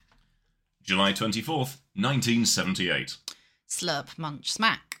July 24th, 1978. Slurp, munch,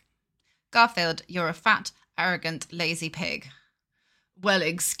 smack. Garfield, you're a fat, arrogant, lazy pig. Well,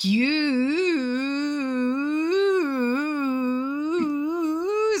 excuse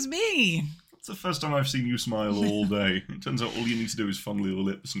me. That's the first time I've seen you smile all day. It turns out all you need to do is fondle your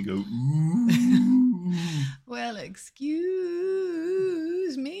lips and go, ooh. Well, excuse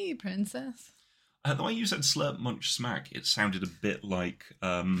me, princess. The way you said slurp, munch, smack, it sounded a bit like...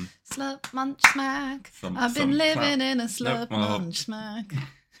 Slurp, munch, smack. Thump, I've been thump, living clap. in a slurp, No, munch, smack.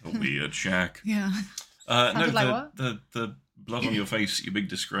 A weird shack. Yeah. No, like what? the blood on your face, you big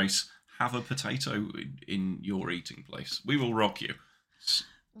disgrace. Have a potato in your eating place. We will rock you.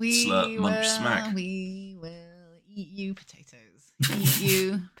 Slurp, munch, smack. We will eat you potatoes. Eat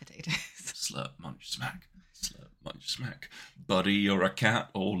you potatoes. Slurp, munch, smack. Slurp, munch, smack. Buddy, you're a cat,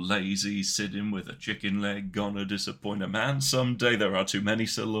 all lazy, sitting with a chicken leg, gonna disappoint a man someday. There are too many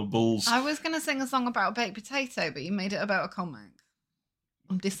syllables. I was going to sing a song about a baked potato, but you made it about a comic.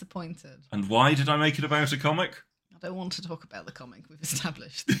 I'm disappointed. And why did I make it about a comic? I don't want to talk about the comic we've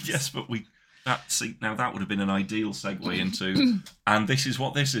established. Yes, but now that would have been an ideal segue into, and this is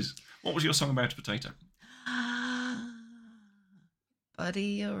what this is. What was your song about a potato? Buddy,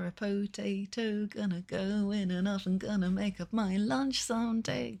 you're a potato, gonna go in an oven, gonna make up my lunch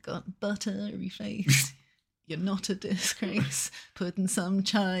someday. Got buttery face. You're not a disgrace. Putting some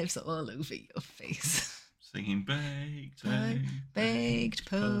chives all over your face. Singing baked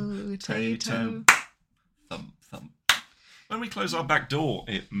potato. Thump, thump. When we close our back door,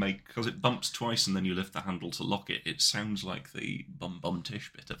 because it bumps twice and then you lift the handle to lock it, it sounds like the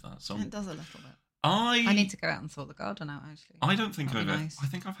bum-bum-tish bit of that song. It does a little bit. I need to go out and sort the garden out, actually. I don't think That'd I've be nice. I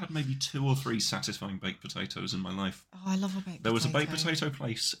think I've had maybe 2 or 3 satisfying baked potatoes in my life. Oh, I love a baked potato. There was a baked potato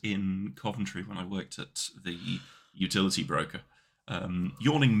place in Coventry when I worked at the utility broker.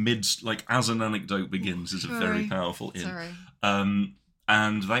 Yawning as an anecdote begins, is a very powerful inn. Sorry.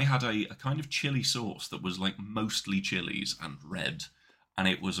 And they had a kind of chili sauce that was like mostly chilies and red. And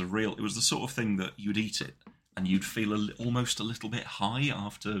it was the sort of thing that you'd eat it and you'd feel almost a little bit high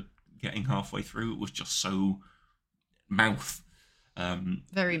after getting halfway through. It was just so mouth.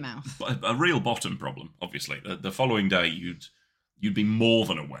 Very mouth. A real bottom problem, obviously. The following day, you'd be more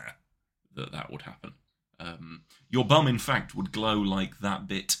than aware that would happen. Your bum, in fact, would glow like that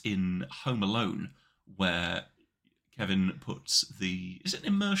bit in Home Alone where Kevin puts is it an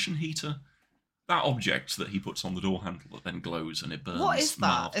immersion heater? That object that he puts on the door handle that then glows and it burns. What is that?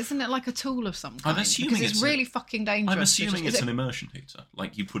 Marv. Isn't it like a tool of some kind? I'm assuming because it's really fucking dangerous. I'm assuming it's an immersion heater.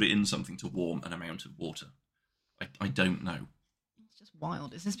 Like you put it in something to warm an amount of water. I don't know. It's just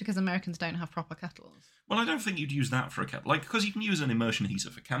wild. Is this because Americans don't have proper kettles? Well, I don't think you'd use that for a kettle. Because you can use an immersion heater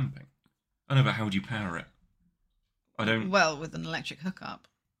for camping. I know, but how would you power it? I don't... Well, with an electric hookup.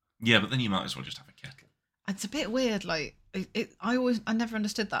 Yeah, but then you might as well just have a kettle. It's a bit weird. Like, I never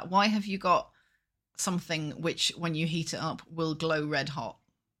understood that. Why have you got something which, when you heat it up, will glow red hot?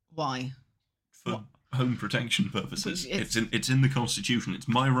 Why? For home protection purposes. It's in the Constitution. It's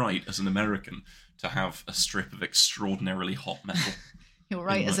my right as an American to have a strip of extraordinarily hot metal. You're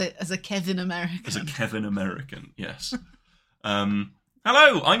right, as a Kevin American. As a Kevin American, yes.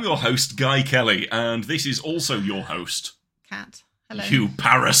 Hello, I'm your host, Guy Kelly, and this is also your host. Cat. Hello. You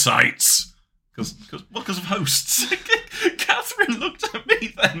parasites! Because of hosts. Catherine looked at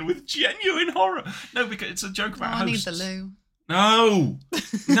me then with genuine horror. No, because it's a joke about hosts. I need the loo. No,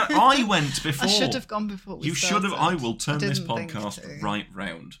 I went before. I should have gone before we started. You should have. I will turn this podcast right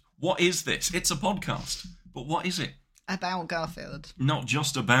round. What is this? It's a podcast. But what is it? About Garfield. Not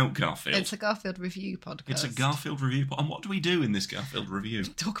just about Garfield. It's a Garfield review podcast. It's a Garfield review. And what do we do in this Garfield review?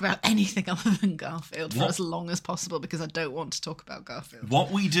 Talk about anything other than Garfield for as long as possible because I don't want to talk about Garfield.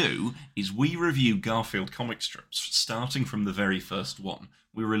 What we do is we review Garfield comic strips, starting from the very first one.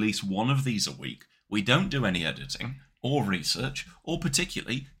 We release one of these a week. We don't do any editing or research or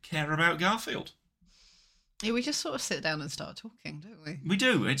particularly care about Garfield. Yeah, we just sort of sit down and start talking, don't we? We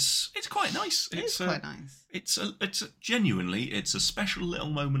do. It's quite nice. It's quite nice. It's genuinely, it's a special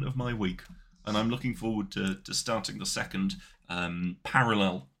little moment of my week. And I'm looking forward to starting the second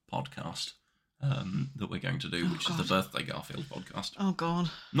parallel podcast that we're going to do, which is the Birthday Garfield podcast. Oh,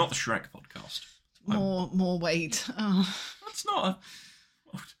 God. Not the Shrek podcast. More weight. Oh. That's not a...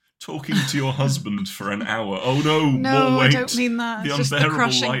 Talking to your husband for an hour. Oh no, more weight. I don't mean that. The it's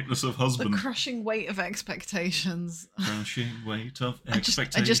unbearable lightness of husband. The crushing weight of expectations. Crushing weight of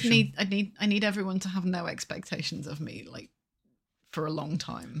expectations. I need everyone to have no expectations of me, like, for a long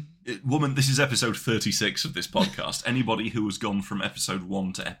time. Woman, this is episode 36 of this podcast. Anybody who has gone from episode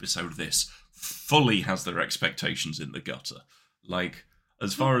 1 to episode this fully has their expectations in the gutter. Like,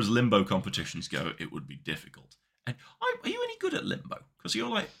 as far as limbo competitions go, it would be difficult. And are you any good at limbo? Because you're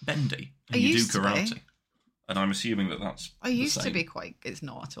like bendy and you do karate. And I'm assuming that's. I used to be quite. It's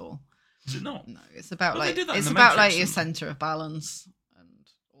not at all. Is it not? No, it's about Well, they like did that in it's The about Matrix, like your didn't centre of balance and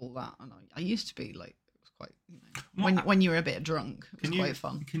all that. And I used to be like it was quite What- when you were a bit drunk, it was Can you- quite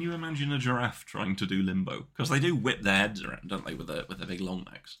fun. Can you imagine a giraffe trying to do limbo? Because they do whip their heads around, don't they, with their big long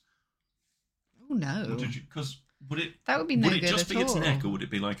necks? Oh no, Because would it that would be no would it good just at be all. its neck, or would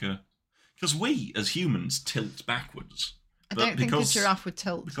it be like a? Because we as humans tilt backwards. I but don't think a because- giraffe would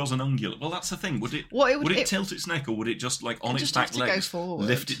tilt. Because an ungulate. Well, that's the thing. Would it? What it would, Would it tilt its neck, or would it just like on It'd its just have back to go legs forward.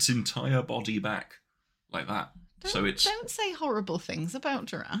 lift its entire body back like that? So it's Don't say horrible things about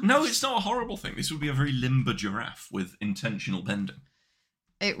giraffes. no, it's not a horrible thing. This would be a very limber giraffe with intentional bending.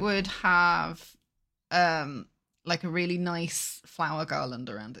 It would have like a really nice flower garland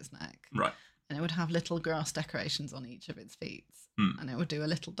around its neck. Right. And it would have little grass decorations on each of its feet. And it would do a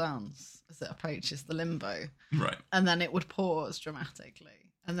little dance as it approaches the limbo. Right. And then it would pause dramatically.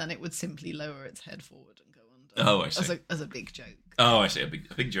 And then it would simply lower its head forward and go under. Oh, I see. As a big joke. Oh, I see. A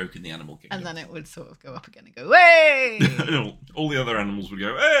big joke in the animal kingdom. And then it would sort of go up again and go, hey! all the other animals would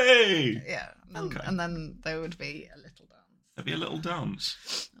go, hey! Yeah. Okay. And then there would be a little dance. There'd be a little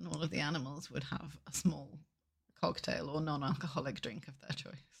dance. And all of the animals would have a small cocktail or non-alcoholic drink of their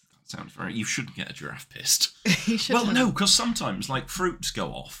choice. Sounds very. You shouldn't get a giraffe pissed. You should Well, have- no, because sometimes like fruits go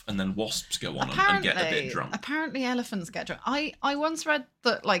off and then wasps go on and get a bit drunk. Apparently elephants get drunk. I once read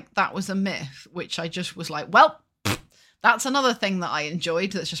that like that was a myth, which I just was like, well, that's another thing that I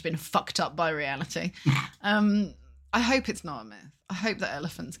enjoyed that's just been fucked up by reality. I hope it's not a myth. I hope that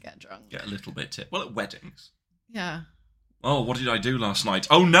elephants get drunk. Get a little bit tip. Well, at weddings. Yeah. Oh, what did I do last night?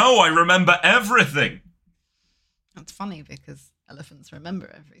 Oh no, I remember everything. That's funny because elephants remember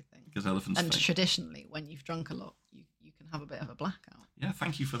everything. Because elephants. And think. traditionally, when you've drunk a lot, you can have a bit of a blackout. Yeah,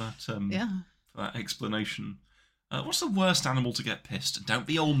 thank you for that. Yeah. For that explanation. What's the worst animal to get pissed? Don't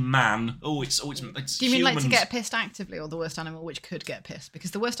be old man. Oh, it's Do you mean humans. like to get pissed actively, or the worst animal which could get pissed?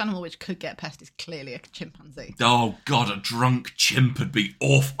 Because the worst animal which could get pissed is clearly a chimpanzee. Oh God, a drunk chimp would be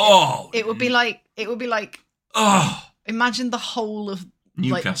awful. Oh, It would be like oh, imagine the whole of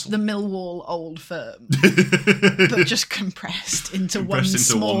Newcastle. like the Millwall old firm, but just compressed into Compressed one into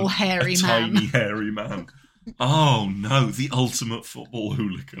small one- hairy a man. tiny hairy man. Oh no, the ultimate football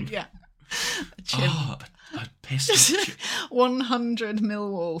hooligan. Yeah, a chimp. Oh, a pissed up chimp. 100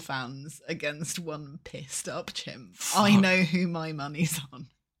 Millwall fans against one pissed up chimp. I know who my money's on.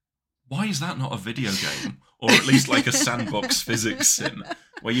 Why is that not a video game? Or at least like a sandbox physics sim,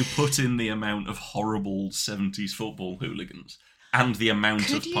 where you put in the amount of horrible 70s football hooligans and the amount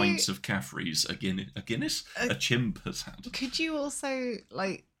Could of you- pints of Caffrey's a chimp has had. Could you also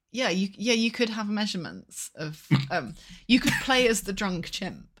like? Yeah, you could have measurements of. You could play as the drunk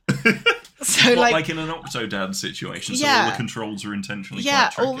chimp. So What, like like in an Octodad situation, so all Yeah. the controls are intentionally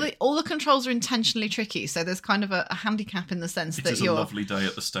yeah, quite tricky. all the controls are intentionally tricky. So there's kind of a handicap in the sense It that is a you're lovely day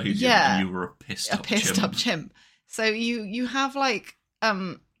at the stadium Yeah. and you were a pissed a up pissed chimp. up chimp. So you have like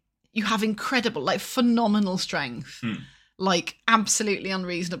you have incredible, like phenomenal strength, like absolutely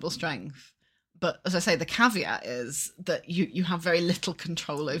unreasonable strength. But as I say, the caveat is that you have very little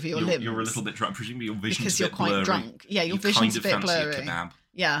control over your limbs. You're a little bit drunk. Presumably your vision's because a you're bit quite blurry. drunk. Yeah, your You vision's kind of a bit fancy blurry. a kebab.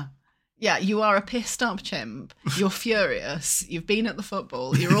 Yeah, you are a pissed up chimp. You're furious. You've been at the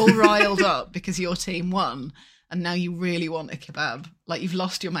football. You're all riled up because your team won, and now you really want a kebab. Like you've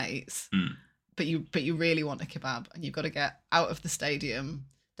lost your mates, but you really want a kebab, and you've got to get out of the stadium,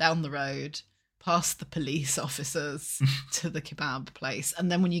 down the road, past the police officers to the kebab place,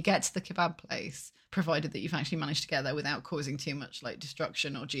 and then when you get to the kebab place, provided that you've actually managed to get there without causing too much like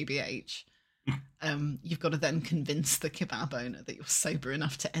destruction or GBH. You've got to then convince the kebab owner that you're sober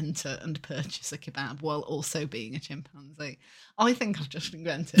enough to enter and purchase a kebab while also being a chimpanzee. I think I've just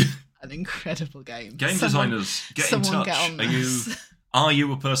invented an incredible game. Game Someone- designers, get in someone touch. get on Are you this. are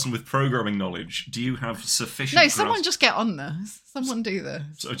you a person with programming knowledge? Do you have sufficient No, grasp? someone just get on this. Someone do this.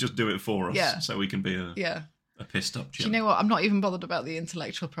 So just do it for us, Yeah. so we can be a Yeah. pissed up Do chimp. you know what? I'm not even bothered about the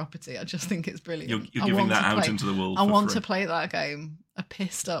intellectual property. I just think it's brilliant. You're I giving want that to out play- into the world I for want free. to play that game. A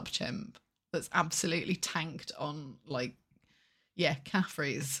pissed up chimp that's absolutely tanked on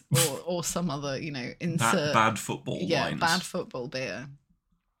Caffrey's or some other, insert Bad football wines. bad football beer.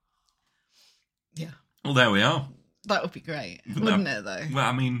 Yeah. Well, there we are. That would be great, Wouldn't wouldn't that- it though? Well,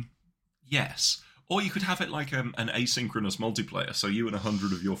 I mean, yes. Or you could have it like an asynchronous multiplayer, so you and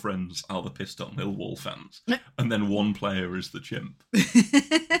 100 of your friends are the pissed up Millwall fans, and then one player is the chimp.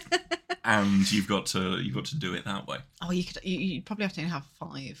 and you've got to do it that way. Oh, you'd probably have to have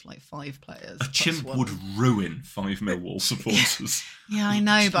five players. A chimp would ruin 5 Millwall supporters. Yeah, I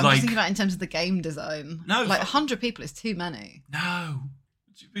know, but I'm just thinking about in terms of the game design. No, 100 people is too many. No,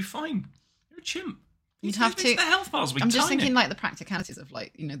 it'd be fine. You're a chimp. You'd have to. The health bars. I'm just thinking the practicalities of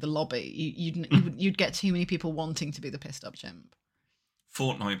the lobby. You'd get too many people wanting to be the pissed up chimp.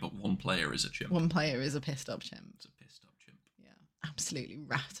 Fortnite, but one player is a chimp. One player is a pissed up chimp. It's a pissed up chimp. Yeah, absolutely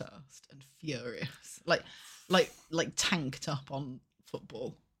rat-assed and furious, like tanked up on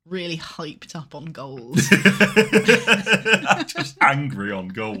football, really hyped up on goals, just angry on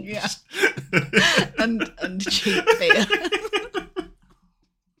goals. Yeah, and cheap beer.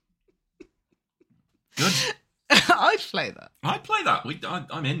 Good. I'd play that. I'd play that.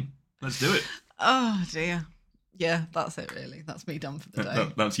 I'm in. Let's do it. Oh dear. Yeah, that's it really. That's me done for the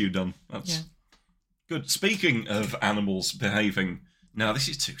day. That's you done. That's good. Speaking of animals behaving, now this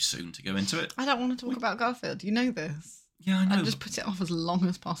is too soon to go into it. I don't want to talk about Garfield. You know this. Yeah, I know. And just put it off as long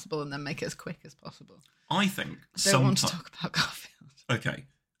as possible and then make it as quick as possible. I think I don't want to talk about Garfield. Okay.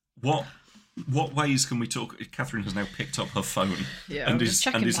 What ways can we talk? Catherine has now picked up her phone and is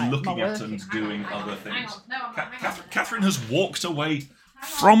looking at and doing other things. Catherine has walked away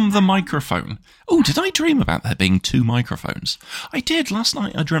from the microphone. Oh, did I dream about there being 2 microphones? I did. Last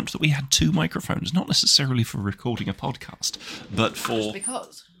night I dreamt that we had 2 microphones, not necessarily for recording a podcast, but for...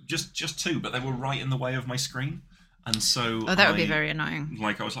 Just 2, but they were right in the way of my screen. And so... Oh, that would be very annoying.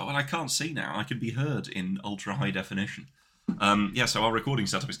 I was like, well, I can't see now. I can be heard in ultra-high definition. So our recording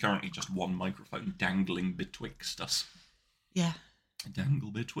setup is currently just one microphone dangling betwixt us. Yeah.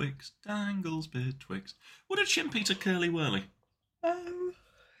 Dangle betwixt, dangles betwixt. Would a chimp eat a curly whirly?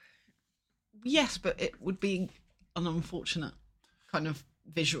 Yes, but it would be an unfortunate kind of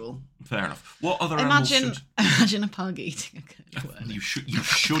visual. Fair enough. What other animals should... Imagine a pug eating a curly whirly. You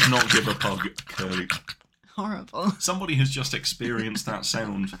should not give a pug a curly... Horrible. Somebody has just experienced that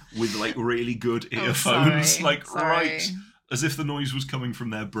sound with really good earphones. Sorry. Right... As if the noise was coming from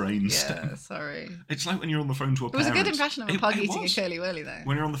their brainstem. Yeah, sorry. It's like when you're on the phone to a parent. It was a good impression of a pug eating a curly whirly, though.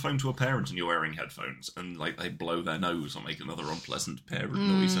 When you're on the phone to a parent and you're wearing headphones and they blow their nose or make another unpleasant parent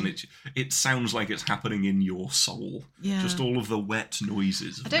noise, and it sounds like it's happening in your soul. Yeah. Just all of the wet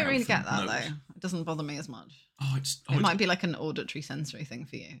noises. I don't really get that though. It doesn't bother me as much. It might be like an auditory sensory thing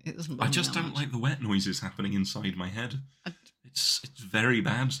for you. It doesn't bother me. I just don't like the wet noises happening inside my head. It's very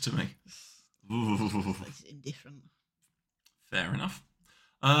bad to me. It's indifferent. Fair enough.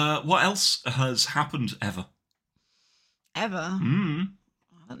 What else has happened ever? Ever? I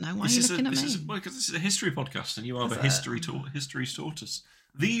don't know. Why are you looking at me? Because this is a history podcast, and you are the history's taught us.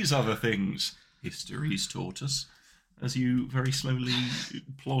 These are the things history's taught us. As you very slowly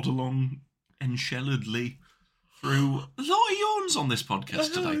plod along, enshelledly through a lot of yawns on this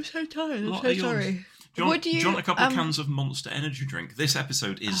podcast today. I'm so tired. I'm so sorry. Do you want a couple of cans of Monster Energy drink? This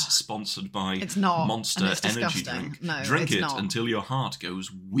episode is sponsored by Monster Energy Drink. No, Drink it not. Until your heart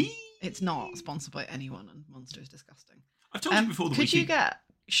goes wee. It's not sponsored by anyone, and Monster is disgusting. I've told you before that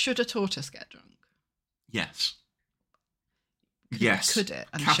should a tortoise get drunk? Yes. Could it?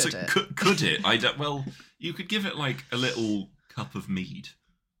 And should it? Could it? Well, you could give it a little cup of mead.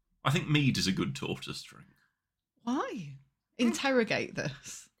 I think mead is a good tortoise drink. Why? Interrogate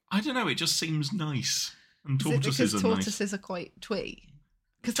this. I don't know, it just seems nice. And tortoises are quite twee?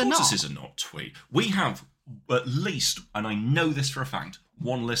 Because they're not. Tortoises are not twee. We have at least, and I know this for a fact,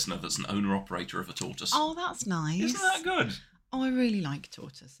 one listener that's an owner-operator of a tortoise. Oh, that's nice. Isn't that good? Oh, I really like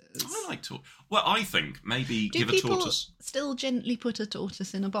tortoises. I like tortoises. Well, I think maybe give a tortoise... Do people still gently put a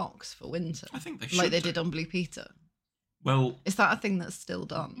tortoise in a box for winter? I think they should. Like they did on Blue Peter? Well... Is that a thing that's still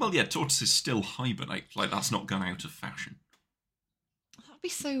done? Well, yeah, tortoises still hibernate. That's not gone out of fashion. That'd be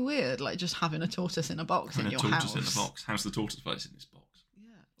so weird, just having a tortoise in a box in your house. A tortoise in a box. How's the tortoise place in this box?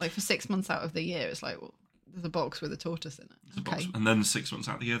 Yeah. For 6 months out of the year, it's there's a box with a tortoise in it. Box, and then 6 months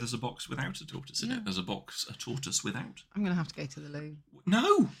out of the year, there's a box without a tortoise in it. There's a tortoise without. I'm going to have to go to the loo.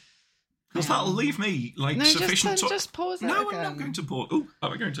 No! Because that'll leave me, sufficient... just pause it No, again. I'm not going to pause. Oh,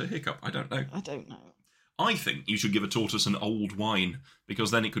 am I going to hiccup? I don't know. I think you should give a tortoise an old wine,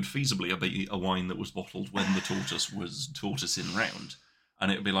 because then it could feasibly be a wine that was bottled when the tortoise was tortoising round.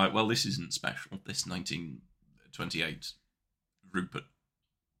 And it would be well, this isn't special. This 1928 Rupert...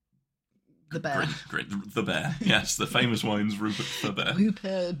 The Bear. The Bear, yes. The famous wine's Rupert the Bear.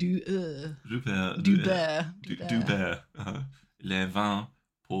 Rupert du Bear. Les vins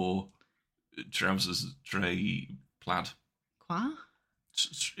pour trousers très plaid. Quoi?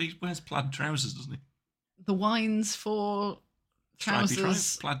 He wears plaid trousers, doesn't he? The wines for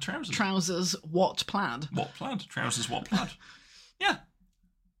trousers. Plaid trousers. Trousers, what plaid? What plaid? Trousers, what plaid? Yeah.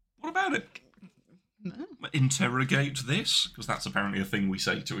 What about it? No. Interrogate this, because that's apparently a thing we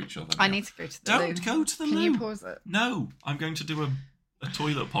say to each other. I now. need to go to the loo. Don't go to the Can loo. you pause it? No, I'm going to do a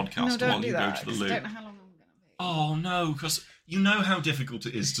toilet podcast No, while don't do you that. go to the 'cause loo. I don't know how long I'm going to be. Oh no, because you know how difficult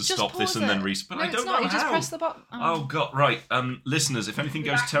it is to Just stop this pause and then it. restart. But No, I don't it's not. know You how. just press the button. Oh god, right. Listeners, if anything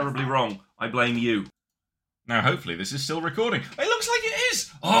goes terribly wrong, I blame you. Now, hopefully, this is still recording. It looks like it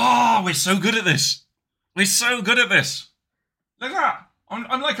is. Oh, we're so good at this. We're so good at this. Look at that.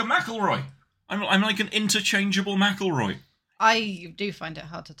 I'm like a McElroy. I'm like an interchangeable McElroy. I do find it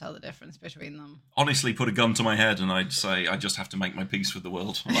hard to tell the difference between them. Honestly, put a gun to my head and I'd say I just have to make my peace with the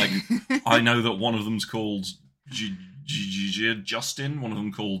world. Like, I know that one of them's called Justin, one of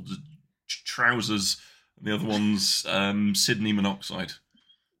them called Trousers, and the other one's Sydney Monoxide.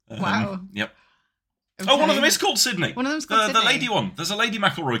 Wow. Yep. Okay. Oh, one of them is called Sydney. One of them's called The Sydney. lady one. There's a lady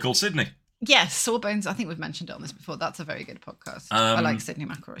McElroy called Sydney. Yes, Sawbones. I think we've mentioned it on this before. That's a very good podcast. I like Sydney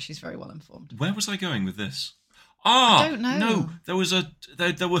McElroy. She's very well informed. Where was I going with this? I don't know. No,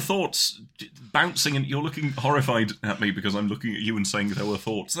 there were thoughts bouncing, and you're looking horrified at me because I'm looking at you and saying there were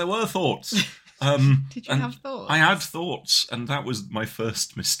thoughts. There were thoughts. Did you and have thoughts? I had thoughts, and that was my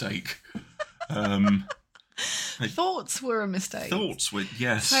first mistake. Thoughts were a mistake. Thoughts were,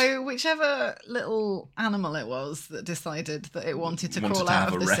 yes. So whichever little animal it was that decided that it wanted to crawl to out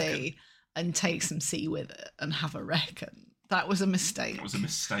have of a the reckon. sea and take some sea with it and have a reckon, that was a mistake. It was a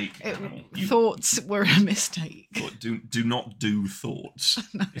mistake. Animal. Thoughts were a mistake. Do not do thoughts.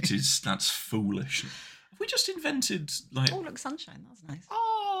 No. That's foolish. Have we just invented like? Oh, look, sunshine. That's nice.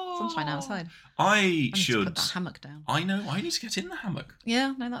 Oh, Sunshine outside. I need to should put that hammock down. I know. I need to get in the hammock.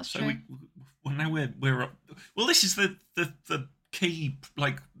 Yeah, no, that's true. Now we're up. Well, this is the key.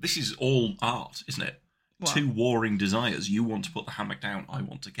 Like, this is all art, isn't it? What? Two warring desires. You want to put the hammock down. I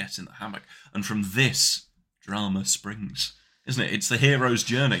want to get in the hammock. And from this, drama springs, isn't it? It's the hero's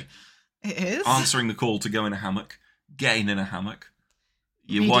journey. It is. Answering the call to go in a hammock, getting in a hammock.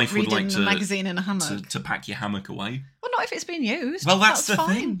 Your wife would like reading to the magazine in a hammock. to pack your hammock away. Well, not if it's being used. Well, that's the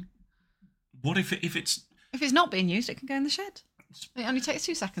fine. thing. What if it's If it's not being used, it can go in the shed. It only takes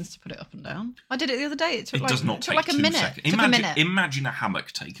 2 seconds to put it up and down. I did it the other day. It took does not take like a 2 minute. seconds. It took a minute. Imagine a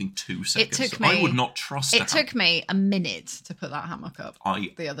hammock taking 2 seconds. It took me. I would not trust. It took me a minute to put that hammock up.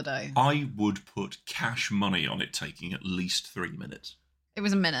 The other day. I would put cash money on it taking at least 3 minutes. It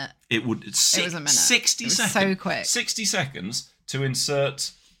was a minute. It would. It was a minute. 60 it was seconds. So quick. 60 seconds to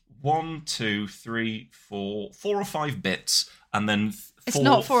insert 4 or 5 bits, and then it's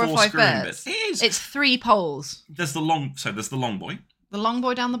not 4 or 5 screwing bits. It is. It's 3 poles. There's the long boy. The long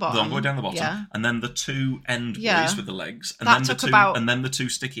boy down the bottom. The long boy down the bottom. Yeah. And then the 2 end Yeah. boys with the legs. And That then took about- and then the 2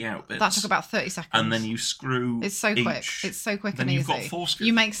 sticky out bits. That took about 30 seconds. And then you screw. It's so each. quick. It's so quick Then and you've easy. got 4 screws.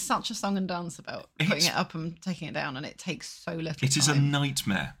 You make such a song and dance about putting It's- it up and taking it down, and it takes so little It is a time.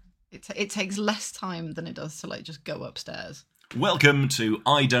 nightmare. It takes less time than it does to like just go upstairs. Welcome to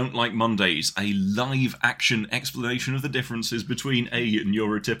I Don't Like Mondays, a live action explanation of the differences between a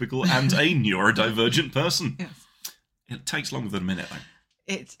neurotypical and a neurodivergent person. Yes. It takes longer than a minute,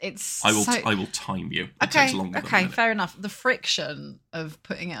 though. It's I will so... I will time you. It okay, takes longer than a okay, minute. fair enough. The friction of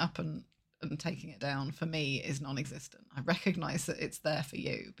putting it up and taking it down for me is non-existent. I recognise that it's there for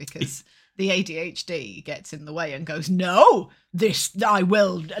you because the ADHD gets in the way and goes, no, I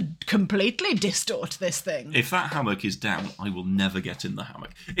will completely distort this thing. If that hammock is down, I will never get in the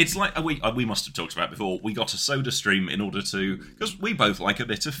hammock. It's like we must have talked about before. We got a soda stream in order to, because we both like a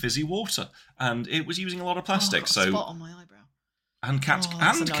bit of fizzy water, and it was using a lot of plastic. I've got so a spot on my eyebrow. And Cat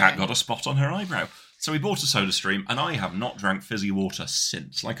that's annoying. got a spot on her eyebrow. So we bought a soda stream, and I have not drank fizzy water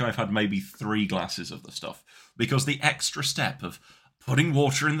since. Like, I've had maybe 3 glasses of the stuff. Because the extra step of putting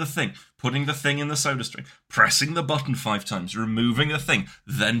water in the thing, putting the thing in the soda stream, pressing the button 5 times, removing the thing,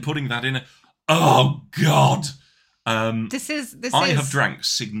 then putting that in. Oh, God! This is. I have drank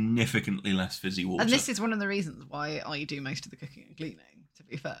significantly less fizzy water. And this is one of the reasons why I do most of the cooking and cleaning, to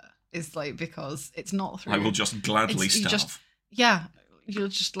be fair. Is like, because it's not through... I will just gladly you starve. Yeah, you'll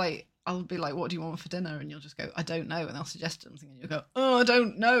just like, I'll be like, what do you want for dinner? And you'll just go, I don't know. And they'll suggest something and you'll go, oh, I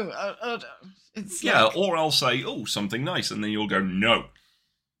don't know. It's yeah, like, or I'll say, oh, something nice. And then you'll go, no.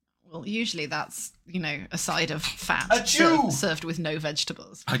 well, usually that's, a side of fat Achoo! served with no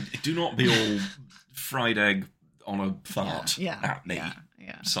vegetables. Do not be all fried egg on a fart Yeah, at me.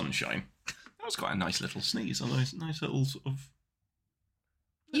 Yeah. Sunshine. That was quite a nice little sneeze. A nice little sort of...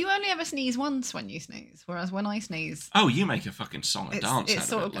 You only ever sneeze once when you sneeze, whereas when I sneeze... Oh, you make a fucking song and dance it's out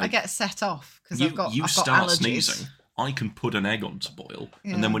sort of it. I get set off because I've got start allergies. sneezing, I can put an egg on to boil,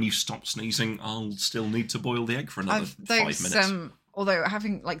 and then when you stop sneezing, I'll still need to boil the egg for another 5 minutes. Although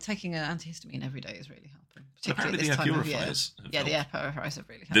taking an antihistamine every day is really helping. particularly Apparently this the time air of year. purifiers have Yeah, the air helped. purifiers have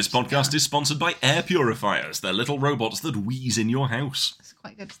really helped. This podcast yeah. is sponsored by air purifiers. They're little robots that wheeze in your house. It's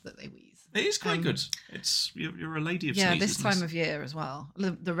quite good that they wheeze. It is quite good. It's you're a lady of Yeah, sneezes. this time of year as well.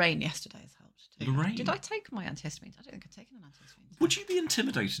 The rain yesterday has helped too. The rain? Did I take my antihistamines? I don't think I've taken an antihistamine. Would you be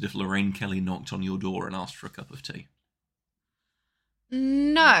intimidated if Lorraine Kelly knocked on your door and asked for a cup of tea?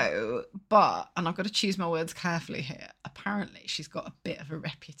 No, but, and I've got to choose my words carefully here, apparently she's got a bit of a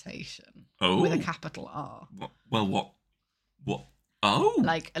reputation with a capital R. Well, what? Oh!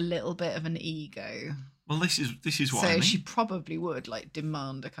 Like a little bit of an ego. Well, this is what So I mean. she probably would like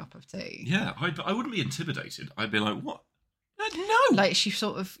demand a cup of tea. Yeah, I wouldn't be intimidated. I'd be like, what? No! Like she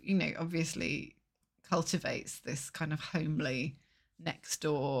sort of, obviously cultivates this kind of homely next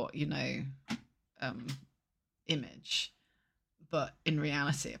door, image. But in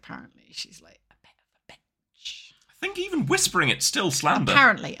reality, apparently, she's like a bit of a bitch. I think even whispering it's still slander.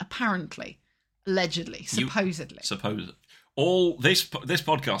 Apparently, allegedly, supposedly. Suppose all this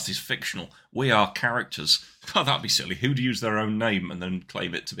podcast is fictional. We are characters. Oh, that'd be silly. Who'd use their own name and then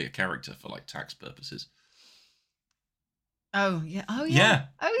claim it to be a character for like tax purposes? Oh yeah. Yeah.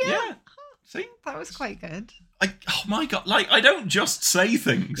 Oh yeah. Yeah. See, that was quite good. Oh my god! Like I don't just say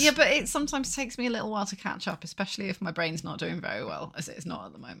things. Yeah, but it sometimes takes me a little while to catch up, especially if my brain's not doing very well, as it is not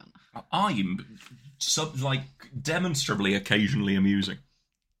at the moment. I'm demonstrably occasionally amusing.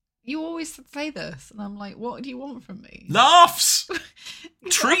 You always say this, and I'm like, what do you want from me? Laughs!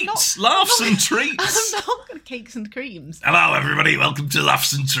 Treats! Laughs and treats! I'm not going to cakes and creams. Hello, everybody. Welcome to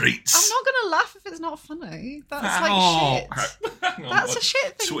Laughs and Treats. I'm not going to laugh if it's not funny. That's like shit. That's a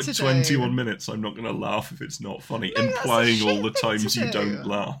shit thing to do. 21 minutes, I'm not going to laugh if it's not funny. No, Implying all the that's a shit times thing you to do. don't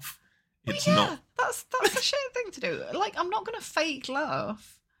laugh. It's yeah, not. That's a shit thing to do. Like, I'm not going to fake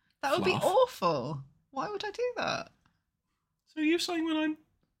laugh. That would be Laugh? awful. Why would I do that? So you're saying when I'm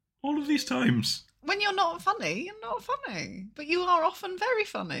all of these times? When you're not funny, you're not funny. But you are often very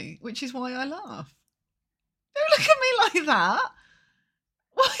funny, which is why I laugh. Don't look at me like that.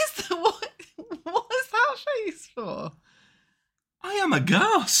 What is that face for? I am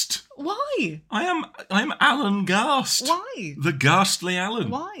aghast. Why? I'm Alan Ghast. Why? The ghastly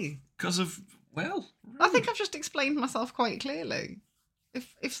Alan. Why? Because of, well... I think I've just explained myself quite clearly.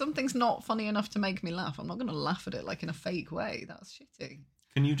 If something's not funny enough to make me laugh, I'm not going to laugh at it like in a fake way. That's shitty.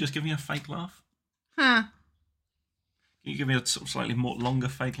 Can you just give me a fake laugh? Huh. Can you give me a sort of slightly more longer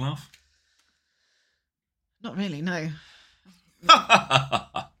fake laugh? Not really, no.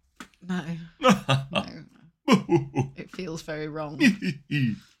 No. It feels very wrong.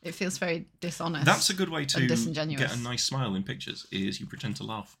 It feels very dishonest. That's a good way to disingenuous. get a nice smile in pictures, is you pretend to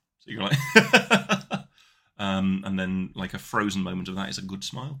laugh. So you're like... and then like a frozen moment of that is a good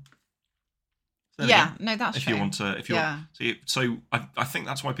smile. So yeah, no, that's if true. you want to, so I think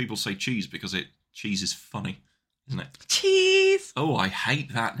that's why people say cheese, because cheese is funny, isn't it? Cheese. Oh, I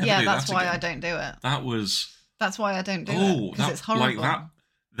hate that. Never Yeah, do that's that why again. I don't do it. That's why I don't do it. Because it's horrible. Like that.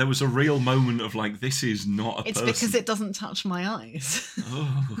 There was a real moment of like, this is not a person. It's because it doesn't touch my eyes.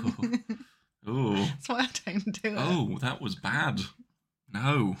 Oh. That's why I don't do it. Oh, that was bad.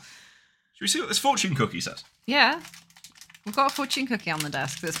 No. Should we see what this fortune cookie says? Yeah. We've got a fortune cookie on the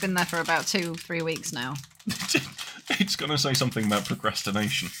desk that's been there for about 2-3 weeks now. It's going to say something about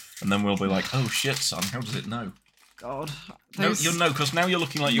procrastination, and then we'll be like, oh shit, son, how does it know? God. No, you'll know, because now you're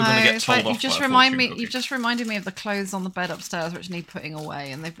looking like you're going to get told off you've just by a fortune cookie. You've just reminded me of the clothes on the bed upstairs which need putting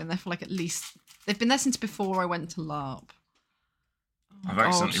away, and they've been there for like they've been there since before I went to LARP. I've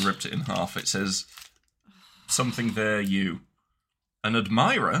accidentally ripped it in half. It says, something there you. An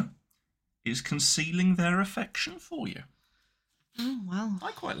admirer is concealing their affection for you. Oh, well.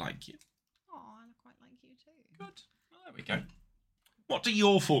 I quite like you. Oh, I quite like you too. Good. Well, there we go. What do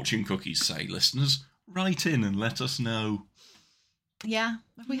your fortune cookies say, listeners? Write in and let us know. Yeah.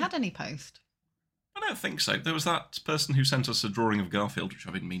 Have we had any post? I don't think so. There was that person who sent us a drawing of Garfield, which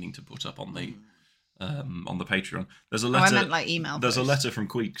I've been meaning to put up on the Patreon. There's a letter. I meant like email. There's post. a letter from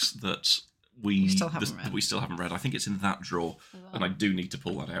Queeks that we still haven't read. I think it's in that drawer, and I do need to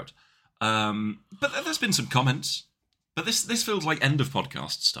pull that out. But there's been some comments. But this feels like end of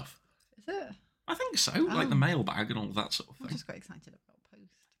podcast stuff. Is it? I think so. Like the mailbag and all that sort of thing. I'm just quite excited about post.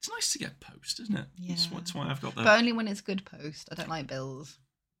 It's nice to get post, isn't it? Yeah. That's why I've got the... But only when it's good post. I don't like bills.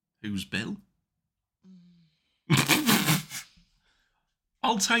 Who's Bill?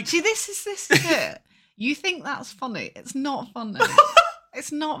 I'll take... See, this is it. You think that's funny. It's not funny.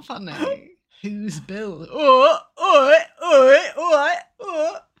 It's not funny. Who's Bill?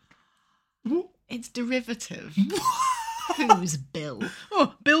 It's derivative. Who's Bill?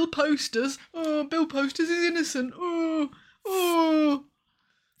 Oh, Bill Posters. Oh, Bill Posters is innocent. Oh,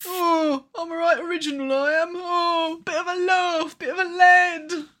 I'm a right original I am. Oh, bit of a laugh, bit of a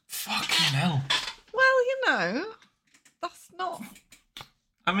lead. Fucking hell. Well, you know, that's not...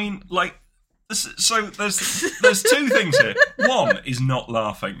 I mean, like, so there's two things here. One is not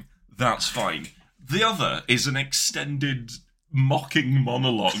laughing. That's fine. The other is an extended mocking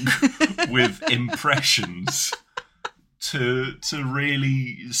monologue with impressions to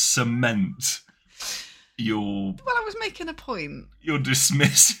really cement your... Well, I was making a point. Your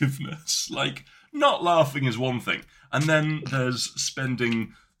dismissiveness. Like, not laughing is one thing. And then there's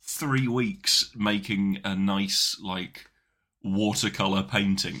spending 3 weeks making a nice, like, watercolour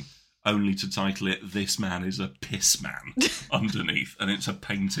painting, only to title it "This Man is a Piss Man" underneath, and it's a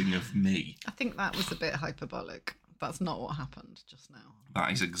painting of me. I think that was a bit hyperbolic. That's not what happened just now.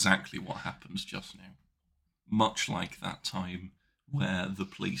 That is exactly what happens just now. Much like that time where the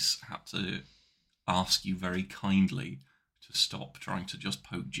police had to ask you very kindly to stop trying to just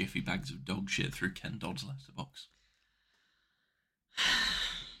poke jiffy bags of dog shit through Ken Dodd's letterbox.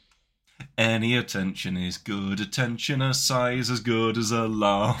 Any attention is good attention, a sigh is as good as a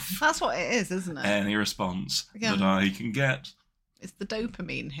laugh. That's what it is, isn't it? Any response that I can get. It's the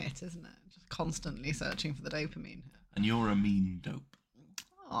dopamine hit, isn't it? Just constantly searching for the dopamine hit. And you're a mean dope.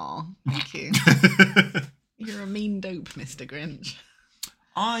 Aw, thank you. You're a mean dope, Mr. Grinch.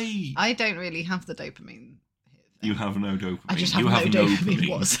 I don't really have the dopamine hit thing. You have no dopamine. I just have no dopamine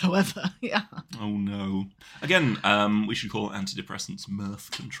whatsoever. Yeah. Oh no. Again, we should call antidepressants mirth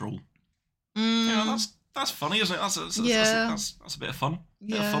control. Yeah, that's funny, isn't it? That's a bit of fun.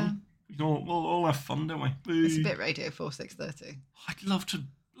 Bit of fun. We can all have fun, don't we? It's a bit Radio 4630. I'd love to,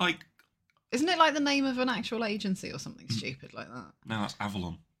 like... Isn't it like the name of an actual agency or something stupid like that? No, that's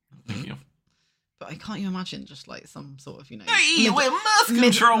Avalon. I'm thinking of. But I can't you imagine just like some sort of, hey, we're mirth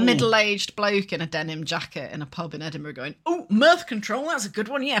control! Middle-aged bloke in a denim jacket in a pub in Edinburgh going, oh, mirth control, that's a good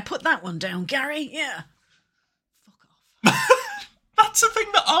one. Yeah, put that one down, Gary. Yeah. Fuck off. That's a thing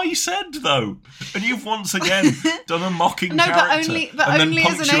that I said, though. And you've once again done a mocking character. But only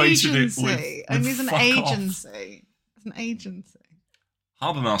as an agency. Only as an agency. As an agency.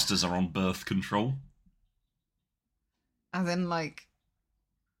 Harbour Masters are on birth control. As in, like,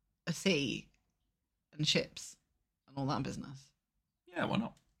 a sea and ships and all that business. Yeah, why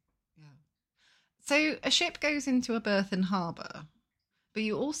not? Yeah. So a ship goes into a berth in harbour, but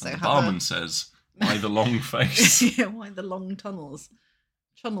you also have the barman says, why the long face? Yeah, why the long tunnels?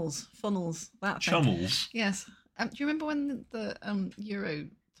 Chunnels, funnels, that thing. Chunnels? Yes. Do you remember when the Euro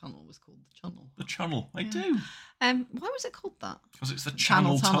tunnel was called the Chunnel? The Chunnel, I do. Why was it called that? Because it's the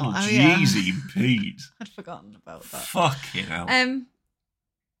Channel Tunnel. Oh, yeah. Jeezy Pete. I'd forgotten about that. Fucking hell.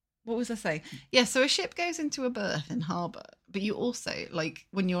 What was I saying? Yeah, so a ship goes into a berth in harbour, but you also, like,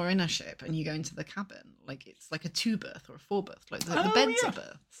 when you're in a ship and you go into the cabin, like, it's like a 2-berth or a 4-berth. Like, the beds are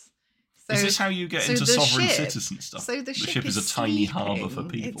berths. So, is this how you get into sovereign citizen stuff? So the ship is a tiny harbour for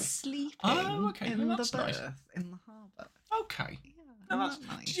people. It's sleeping okay. in That's the berth, nice. In the harbour. Okay. Yeah, That's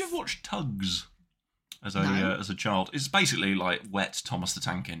nice. Did you ever watch Tugs as a child? It's basically like wet Thomas the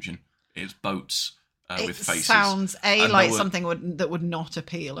Tank Engine. It's boats with faces. It sounds like something that would not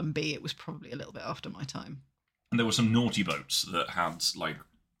appeal, and B, it was probably a little bit after my time. And there were some naughty boats that had, like,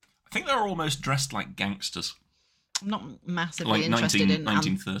 I think they were almost dressed like gangsters. I'm not massively interested in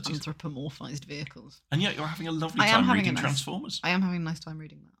 1930s. Anthropomorphized vehicles. And yet you're having a lovely time reading Transformers. I am having a nice time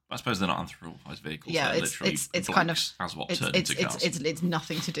reading that. I suppose they're not anthropomorphized vehicles. Yeah, it's kind of as what turned into cars. It's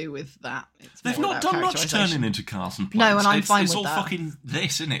nothing to do with that. They've not done much turning into cars and planes. No, and I'm fine with that. It's all fucking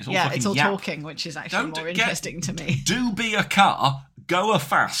this, isn't it? It's all fucking it's all yap. talking, which is actually more interesting to me. Do be a car, go a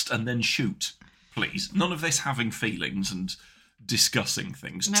fast, and then shoot, please. None of this having feelings and discussing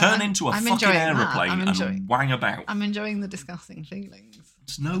things. No, Turn into a fucking aeroplane and wang about. I'm enjoying the discussing feelings.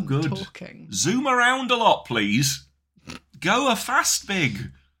 It's no good. Talking. Zoom around a lot, please. Go a fast,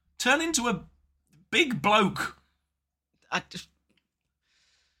 big. Turn into a big bloke.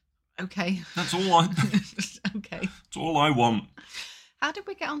 Okay. That's all I... Okay. That's all I want. How did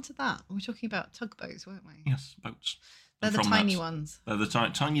we get onto that? We were talking about tugboats, weren't we? Yes, boats. They're the tiny ones. They're the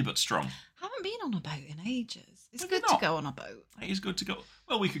tiny but strong. I haven't been on a boat in ages. It's good to go on a boat. It is good to go.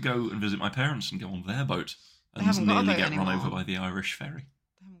 Well, we could go and visit my parents and go on their boat and nearly get run over by the Irish ferry.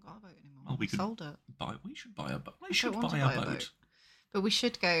 They haven't got a boat anymore. Well, we could sold it. We should buy a boat. We should buy a boat. But we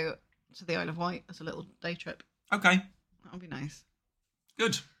should go to the Isle of Wight as a little day trip. Okay. That would be nice.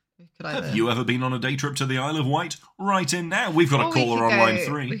 Good. Have you ever been on a day trip to the Isle of Wight? Write in now. We've got a caller on line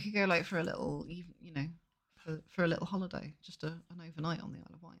 3. We could go like for a little, for a little holiday, just an overnight on the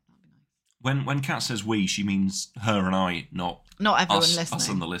Isle of Wight. That'd be nice. When Kat says we, she means her and I, not everyone us, listening. Us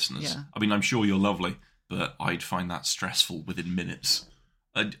and the listeners. Yeah. I mean, I'm sure you're lovely, but I'd find that stressful within minutes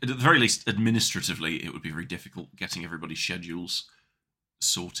At the very least, administratively, it would be very difficult getting everybody's schedules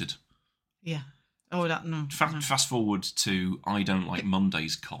sorted. Yeah. Oh, that no. Fast forward to I Don't Like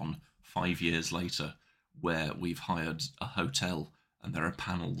Mondays Con 5 years later, where we've hired a hotel and there are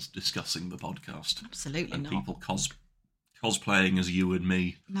panels discussing the podcast. Absolutely and not. People cosplaying as you and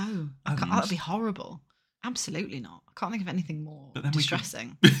me. No, that'd be horrible. Absolutely not. I can't think of anything more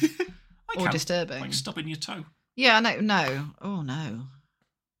distressing or disturbing. Like stubbing your toe. Yeah, no. Oh no.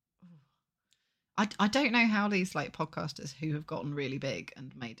 I don't know how these like podcasters who have gotten really big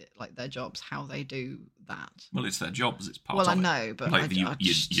and made it like their jobs, how they do that. Well, it's their jobs. It's part of it. Well, I know, but like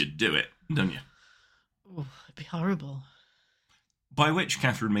you do it, don't you? Oh, it'd be horrible. By which,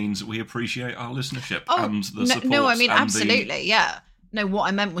 Catherine, means we appreciate our listenership and the support. No, I mean absolutely, yeah. No, what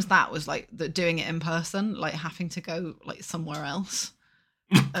I meant was like doing it in person, like having to go like somewhere else.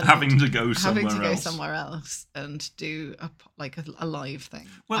 Having to go somewhere else and do a live thing.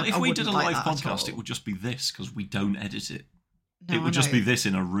 Well, if we did a live podcast, it would just be this because we don't edit it. No, it would just be this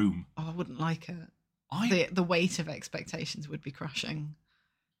in a room. Oh, I wouldn't like it. The weight of expectations would be crushing.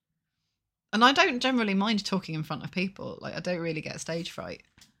 And I don't generally mind talking in front of people. Like, I don't really get stage fright.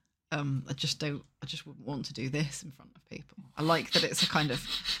 I just wouldn't want to do this in front of people. I like that it's a kind of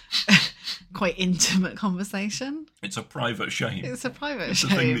quite intimate conversation. It's a private shame. It's a private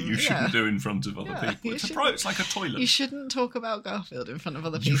shame. It's a thing that you shouldn't do in front of other people. It's like a toilet. You shouldn't talk about Garfield in front of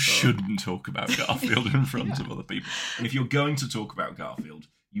other people. You shouldn't talk about Garfield in front of other people. And if you're going to talk about Garfield,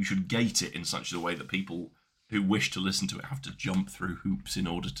 you should gate it in such a way that people who wish to listen to it have to jump through hoops in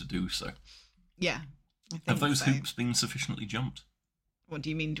order to do so. Yeah. Have those hoops been sufficiently jumped? What do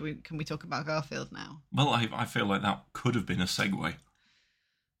you mean? Can we talk about Garfield now? Well, I feel like that could have been a segue. I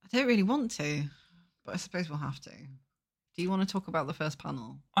don't really want to, but I suppose we'll have to. Do you want to talk about the first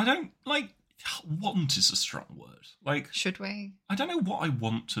panel? I don't, want is a strong word. Should we? I don't know what I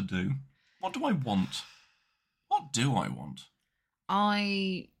want to do. What do I want? What do I want?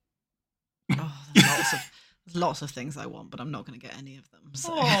 There's lots of things I want, but I'm not going to get any of them.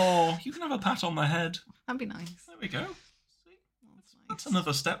 So. Oh, you can have a pat on the head. That'd be nice. There we go. That's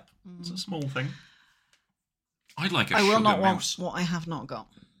another step. It's a small thing. I'd like a sugar mouse. I will not want what I have not got.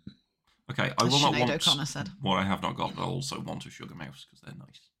 Okay, I will not want O'Connor said. What I have not got, but I'll also want a sugar mouse because they're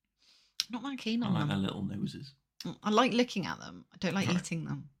nice. I'm not that keen on them. I like them. their little noses. I like looking at them. I don't like eating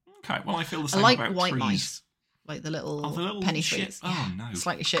them. Okay, well I feel the same about trees. I like white mice. Like the little penny sweets. Oh no!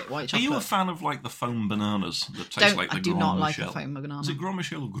 Slightly shit white chocolate. Are you a fan of the foam bananas that taste like the Gros Michel? I do not like a foam banana. Is it Gros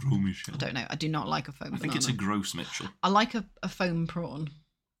Michel or Gros Michel? I don't know. I do not like a foam banana. I think it's a Gros Michel. I like a foam prawn.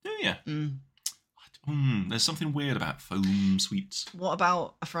 Do you? There's something weird about foam sweets. What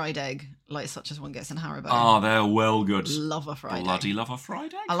about a fried egg, such as one gets in Haribo? Oh, they're well good. Love a fried egg. Bloody love a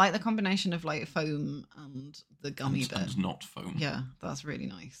fried egg. I like the combination of bit and the gummy bit. And not foam. Yeah, that's really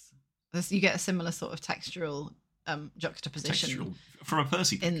nice. You get a similar sort of textural juxtaposition from a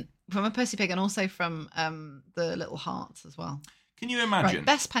Percy pig. From a Percy pig, and also from the little hearts as well. Can you imagine? Right,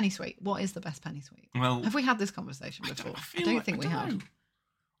 best penny sweet. What is the best penny sweet? Well, have we had this conversation before? I don't think we have.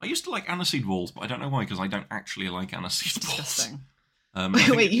 I used to like aniseed balls, but I don't know why, because I don't actually like aniseed balls. Disgusting.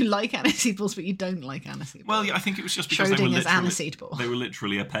 Wait, you like aniseed balls, but you don't like aniseed balls? Well, yeah, I think it was just because they were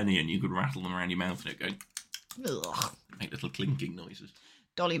literally a penny, and you could rattle them around your mouth, and it go make little clinking noises.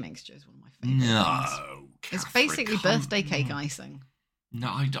 Dolly mixture is one of my favourite things. It's basically birthday cake icing. No,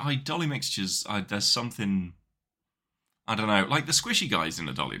 I Dolly mixtures, there's something, I don't know, like the squishy guys in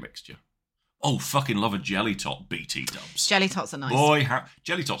a Dolly mixture. Oh, fucking love a Jelly Tot, BT dubs. Jelly Tots are nice. Boy,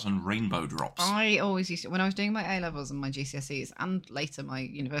 Jelly Tots and Rainbow Drops. I always used to, when I was doing my A-levels and my GCSEs and later my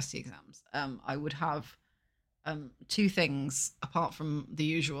university exams, I would have two things apart from the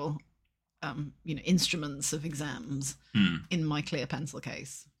usual instruments of exams in my clear pencil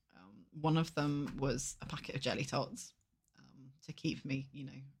case. One of them was a packet of Jelly Tots to keep me,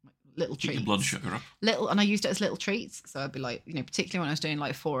 little treats. Keep your blood sugar up. And I used it as little treats. So I'd be particularly when I was doing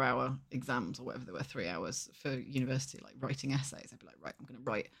 4-hour exams or whatever they were, 3 hours for university, writing essays, I'd be like, right, I'm going to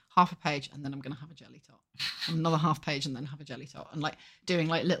write half a page and then I'm going to have a Jelly Tot. And another half page and then have a Jelly Tot. And doing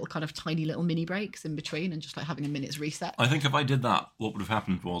little kind of tiny little mini breaks in between and just having a minute's reset. I think if I did that, what would have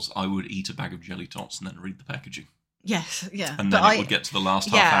happened was I would eat a bag of Jelly Tots and then read the packaging. Yes, yeah. And then it would get to the last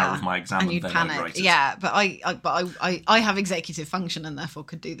half hour of my exam and you'd then panic. I'd write it. Yeah, but I have executive function and therefore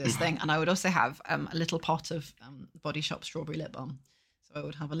could do this thing. And I would also have a little pot of Body Shop strawberry lip balm. So I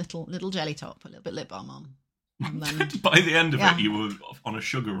would have a little Jelly Tot, put a little bit lip balm on. And then by the end of it, you were on a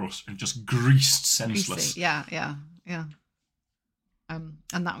sugar rush and just greased senseless. Greasy. Yeah. And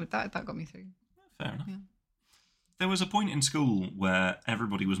that got me through. Fair enough. Yeah. There was a point in school where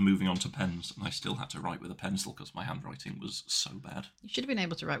everybody was moving on to pens, and I still had to write with a pencil because my handwriting was so bad. You should have been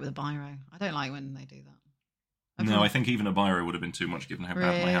able to write with a biro. I don't like when they do that. No, I think even a biro would have been too much given how bad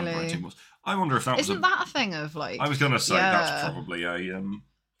my Really? handwriting was. I wonder if that was Isn't that a thing of like... I was going to say Yeah. that's probably a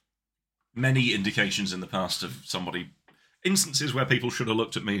many indications in the past of instances where people should have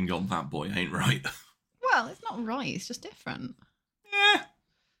looked at me and gone, "That boy ain't right." Well, it's not right. It's just different.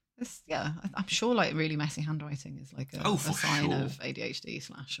 Yeah. I'm sure like really messy handwriting is like a for sign sure. of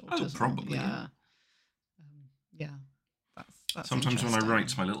ADHD/autism. Probably. Yeah. That's Sometimes when I interesting.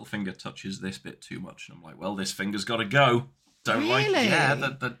 write, my little finger touches this bit too much, and I'm like, "Well, this finger's got to go." Don't like Really?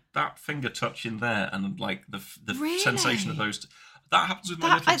 that finger touch in there, and like the Really? sensation of those. That happens with my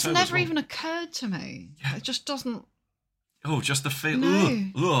little toe It's as never well. even occurred to me. Yeah. It just doesn't. Oh, just the feel. No,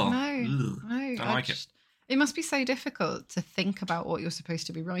 Ugh, no. Don't like it. It must be so difficult to think about what you're supposed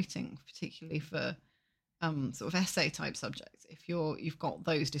to be writing, particularly for sort of essay type subjects. If you've got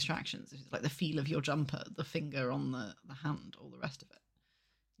those distractions, like the feel of your jumper, the finger on the hand, all the rest of it,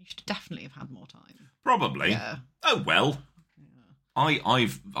 you should definitely have had more time. Probably. Yeah. Oh well. Yeah.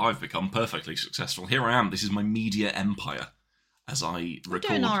 I've become perfectly successful. Here I am. This is my media empire. As I We're record,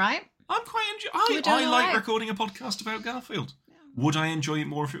 doing all right. I'm quite We're I doing all like right. recording a podcast about Garfield. Would I enjoy it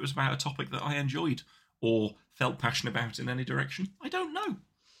more if it was about a topic that I enjoyed or felt passionate about in any direction? I don't know.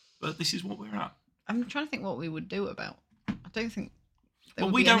 But this is what we're at. I'm trying to think what we would do about. I don't think. there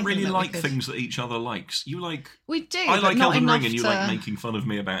Well, would we be don't anything really that we like could- things that each other likes. You like... We do. I but like not Elden Ring enough and you to... like making fun of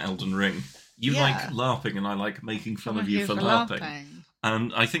me about Elden Ring. You Yeah. like LARPing and I like making fun of you for LARPing.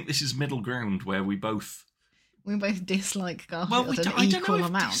 And I think this is middle ground where we both... We both dislike Garfield Well, we in don't- an I don't equal know if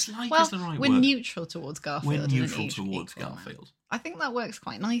amount. dislike well, is the right we're word. neutral towards Garfield. We're in an neutral equal towards amount. Garfield. I think that works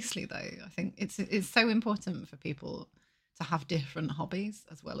quite nicely, though. I think it's so important for people to have different hobbies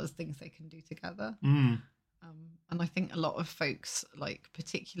as well as things they can do together. Mm. And I think a lot of folks, like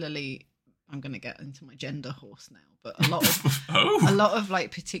particularly, I'm going to get into my gender horse now, but a lot of a lot of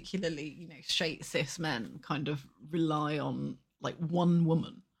like particularly straight cis men kind of rely on like one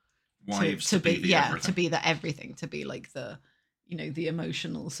woman Wives to be the everything. to be the everything, to be like the the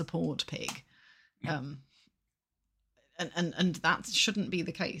emotional support pig. And that shouldn't be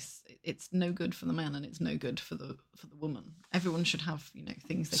the case. It's no good for the man and it's no good for the woman. Everyone should have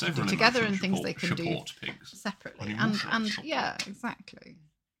things they can do together and things they can do pigs. separately. Emotional And support. yeah, exactly.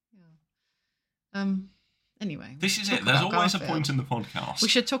 Yeah. Anyway, This is talk it. There's about always a Garfield. point in the podcast We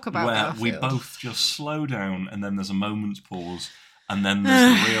should talk about where Garfield. we both just slow down and then there's a moment's pause and then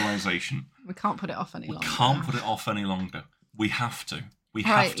there's the realization We can't put it off any we longer. can't put it off any longer. We have to. We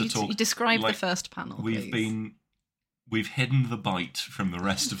Right, have to you, talk. you describe like, the first panel. We've hidden the bite from the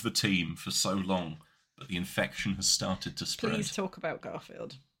rest of the team for so long, but the infection has started to spread. Please talk about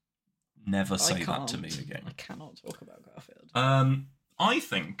Garfield. Never I say that to can't. me again. I cannot talk about Garfield. I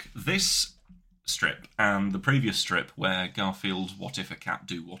think this strip and the previous strip where Garfield's "What if a cat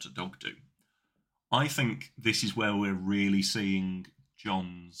do what a dog do," I think this is where we're really seeing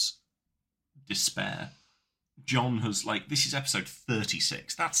John's despair. John has this is episode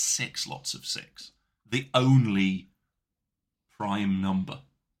 36. That's 6 lots of 6. The only prime number.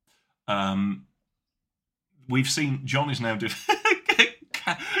 We've seen John is now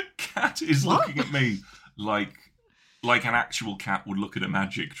cat is What? looking at me like an actual cat would look at a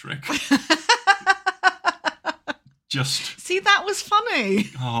magic trick. Just See, that was funny.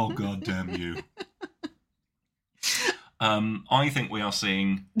 oh god damn you. I think we are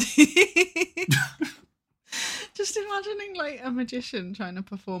seeing Just imagining like a magician trying to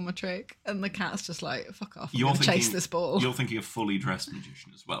perform a trick and the cat's just like, fuck off, I'm You're gonna chase thinking- this ball. you're thinking of fully dressed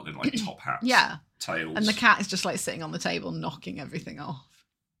magician as well in top hats, Yeah. tails, And the cat is just like sitting on the table knocking everything off.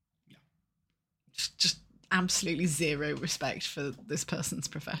 Yeah. Just absolutely zero respect for this person's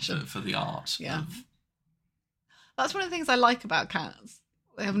profession. for the art. Yeah. of- That's one of the things I like about cats.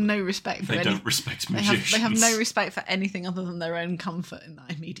 They have no respect for they anything. don't respect They magicians. have no respect for anything other than their own comfort in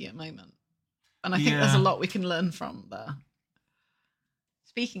that immediate moment. And I think there's a Yeah. lot we can learn from there.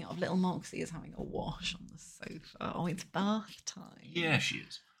 Speaking of, little Moxie is having a wash on the sofa. Oh, it's bath time. Yeah, she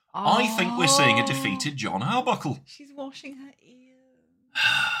is. I think we're seeing a defeated John Arbuckle. She's washing her ears.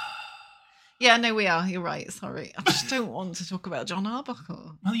 Yeah, no, we are. You're right. Sorry. I just don't want to talk about John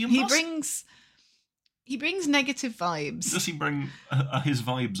Arbuckle. Well, you He must. brings negative vibes. Does he bring his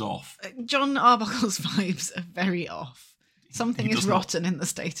vibes off? John Arbuckle's vibes are very off. Something He is does not- rotten in the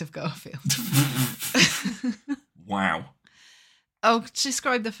state of Garfield. Wow. Oh,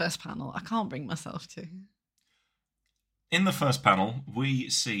 describe the first panel. I can't bring myself to. In the first panel, we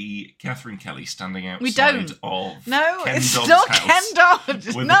see Catherine Kelly standing outside We don't. of No, Ken it's Dodd's not house Ken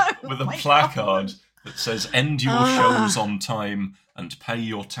Dodd. with, No, with a my placard God. that says, "End your shows on time and pay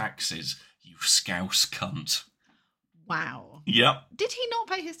your taxes, you scouse cunt." Wow. Yep. Did he not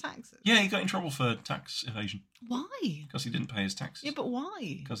pay his taxes? Yeah, he got in trouble for tax evasion. Why? Because he didn't pay his taxes. Yeah, but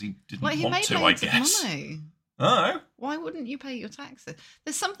why? Because he didn't Like, he want made to, I loads of guess. money. Oh. Why wouldn't you pay your taxes?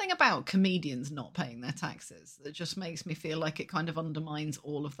 There's something about comedians not paying their taxes that just makes me feel like it kind of undermines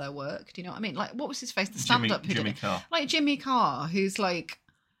all of their work. Do you know what I mean? Like, what was his face? The stand-up who Jimmy did it. Carr. Like Jimmy Carr, who's like,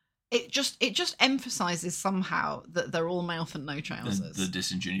 it just emphasises somehow that they're all mouth and no trousers. The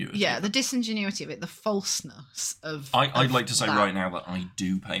disingenuity. Yeah, the disingenuity of it, the falseness of. I'd like to say that. right now that I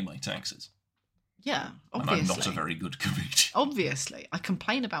do pay my taxes. Yeah, obviously. And I'm not a very good comedian. Obviously, I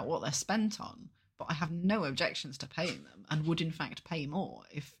complain about what they're spent on, but I have no objections to paying them, and would in fact pay more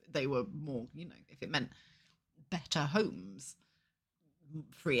if they were more, if it meant better homes,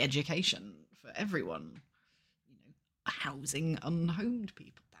 free education for everyone, housing unhomed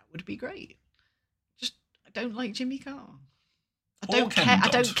people. That would be great. Just, I don't like Jimmy Carr. I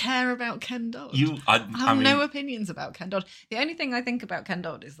don't care about Ken Dodd. I have no opinions about Ken Dodd. The only thing I think about Ken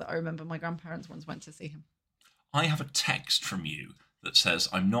Dodd is that I remember my grandparents once went to see him. I have a text from you that says,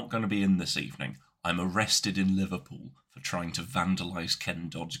 "I'm not going to be in this evening. I'm arrested in Liverpool for trying to vandalise Ken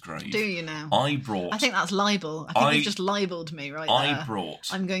Dodd's grave." Do you now? I think that's libel. I think you've just libelled me right there. I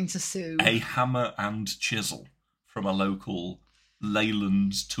brought I'm going to sue. a hammer and chisel from a local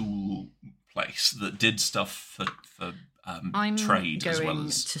Leyland's tool place that did stuff for trade as well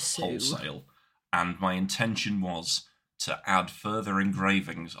as wholesale. And my intention was to add further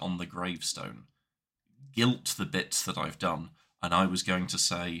engravings on the gravestone, gilt the bits that I've done, and I was going to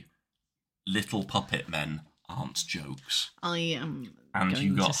say, "Little puppet men aren't jokes." I am. And going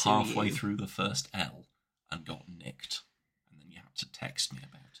you got to sue halfway you. through the first L and got nicked. And then you had to text me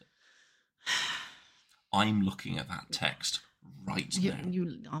about it. I'm looking at that text right now.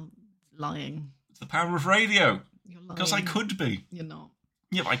 You are lying. It's the power of radio. You're lying. Because I could be. You're not.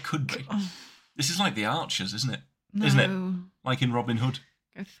 Yeah, I could be. This is like the Archers, isn't it? No. Isn't it? Like in Robin Hood.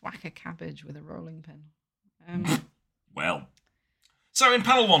 Go thwack a cabbage with a rolling pin. Well. So in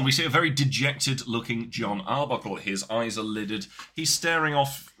panel 1, we see a very dejected-looking John Arbuckle. His eyes are lidded. He's staring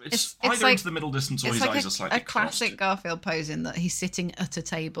off. It's either like, into the middle distance or his like eyes are slightly a classic crossed. Garfield pose in that he's sitting at a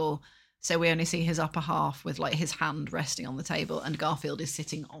table, so we only see his upper half with like his hand resting on the table, and Garfield is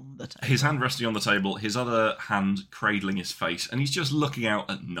sitting on the table. His hand resting on the table, his other hand cradling his face, and he's just looking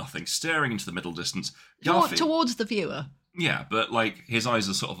out at nothing, staring into the middle distance. Towards the viewer. Yeah, but like his eyes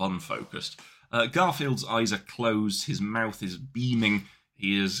are sort of unfocused. Garfield's eyes are closed, his mouth is beaming,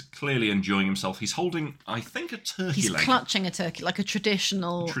 he is clearly enjoying himself. He's holding, I think, a turkey leg. He's clutching a turkey, like a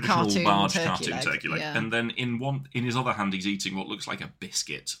traditional cartoon large turkey turkey leg. Yeah. And then in his other hand, he's eating what looks like a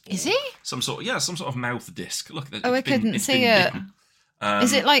biscuit. Is he? Some sort of mouth disc. Look, I couldn't see it.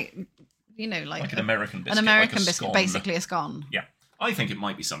 Is it like, like an American biscuit? An American like biscuit, basically a scone. Yeah, I think it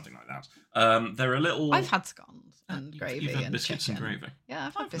might be something like that. They're a little. I've had scones and gravy You've had and biscuits chicken. and gravy. Yeah,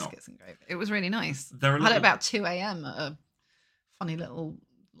 I've had biscuits and gravy. It was really nice. They're I had it about 2 a.m. at a funny little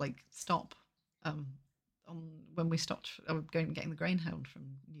stop when we stopped getting the Greyhound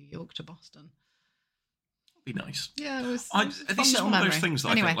from New York to Boston. Be nice. Yeah, it was. This is one of those things that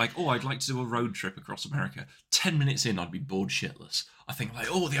anyway. I think, I'd like to do a road trip across America. 10 minutes in, I'd be bored shitless. I think,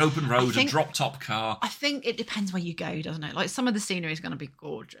 the open road, a drop-top car. I think it depends where you go, doesn't it? Like, some of the scenery is going to be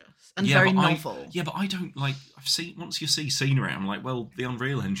gorgeous and very novel. But I don't once you see scenery, I'm like, well, the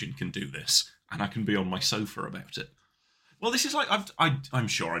Unreal Engine can do this, and I can be on my sofa about it. Well, this is like, I'm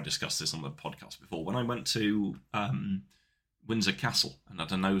sure I discussed this on the podcast before. When I went to Windsor Castle and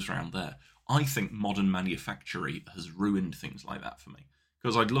had a nose round there, I think modern manufacturing has ruined things like that for me.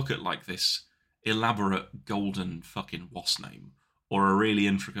 Because I'd look at like this elaborate golden fucking wasp name, or a really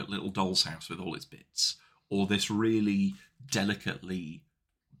intricate little doll's house with all its bits, or this really delicately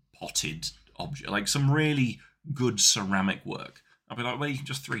potted object, like some really good ceramic work. I'd be like, well, you can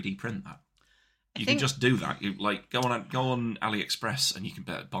just 3D print that. You can just do that. You go on AliExpress and you can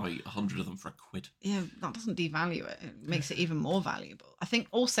buy 100 of them for £1. Yeah, that doesn't devalue it. It makes it even more valuable. I think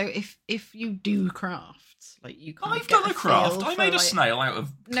also if you do crafts, like you kind I've of get done a craft. I made a like, snail out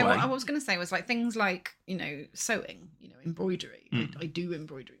of clay. No, what I was going to say was like things like sewing, embroidery. I do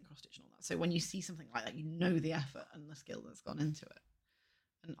embroidery and cross stitch and all that. So when you see something like that, you know the effort and the skill that's gone into it.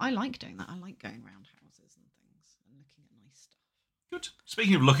 And I like doing that. I like going around houses and things and looking at nice stuff. Good.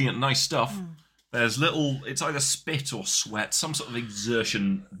 Speaking of looking at nice stuff. There's it's either spit or sweat, some sort of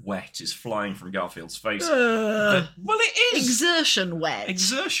exertion wet is flying from Garfield's face. Well, it is! Exertion wet.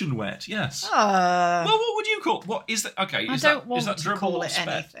 Exertion wet, yes. Well, what would you call what is that? Okay, I is don't that, want is that to dribble call or it spit?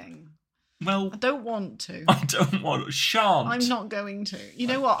 anything. Well, I don't want to. I don't want. Shan't. I'm not going to. You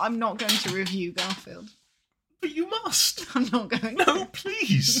know what? I'm not going to review Garfield. But you must. I'm not going No, to.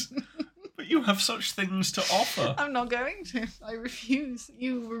 please. But you have such things to offer. I'm not going to. I refuse.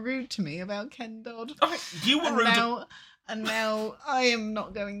 You were rude to me about Ken Dodd. You were rude. And now I am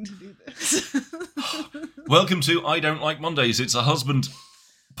not going to do this. Welcome to I Don't Like Mondays. It's a husband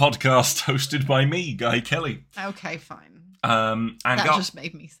podcast hosted by me, Guy Kelly. Okay, fine. And that just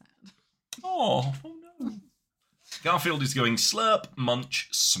made me sad. Oh no. Garfield is going slurp, munch,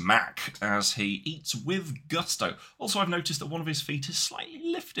 smack as he eats with gusto. Also, I've noticed that one of his feet is slightly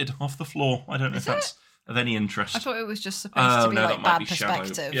lifted off the floor. I don't know if that's of any interest. I thought it was just supposed to be like bad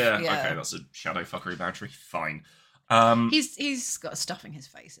perspective. Shadow. Yeah, okay, that's a shadow fuckery boundary. Fine. He's got stuff in his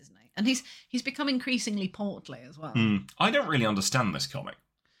face, isn't he? And he's become increasingly portly as well. I don't really understand this comic.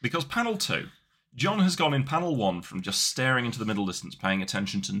 Because panel 2, John has gone in panel 1 from just staring into the middle distance, paying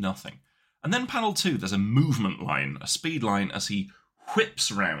attention to nothing. And then panel 2, there's a movement line, a speed line, as he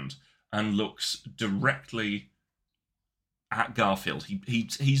whips round and looks directly at Garfield.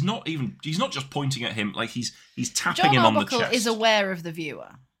 He's not just pointing at him, like he's tapping him on the chest. John Arbuckle is aware of the viewer.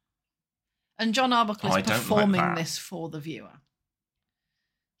 And John Arbuckle is performing this for the viewer.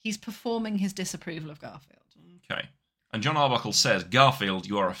 He's performing his disapproval of Garfield. Okay. And John Arbuckle says, Garfield,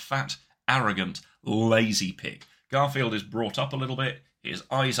 you are a fat, arrogant, lazy pig. Garfield is brought up a little bit. His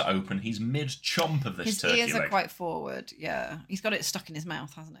eyes are open. He's mid-chomp of this turkey leg. His ears are quite forward, yeah. He's got it stuck in his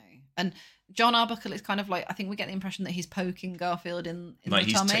mouth, hasn't he? And John Arbuckle is kind of like, I think we get the impression that he's poking Garfield in like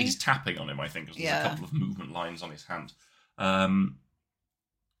the tummy. He's tapping on him, I think, because there's a couple of movement lines on his hand.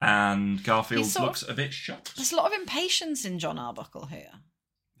 And Garfield looks a bit shocked. There's a lot of impatience in John Arbuckle here.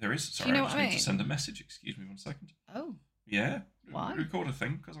 There is. Sorry, I just need to send a message. Excuse me 1 second. Oh. Yeah. Why? Record a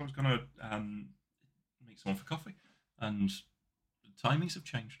thing, because I was going to make someone for coffee. And the timings have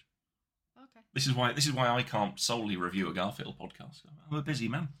changed. Okay. This is why I can't solely review a Garfield podcast. I'm a busy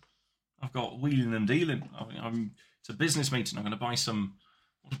man. I've got wheeling and dealing. It's a business meeting. I'm going to buy some...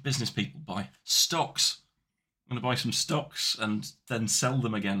 What do business people buy? Stocks. I'm going to buy some stocks and then sell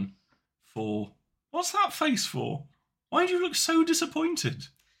them again for... What's that face for? Why do you look so disappointed?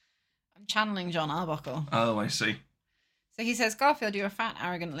 I'm channeling John Arbuckle. Oh, I see. So he says, Garfield, you're a fat,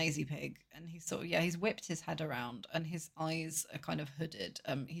 arrogant, lazy pig. And he's sort of, he's whipped his head around and his eyes are kind of hooded.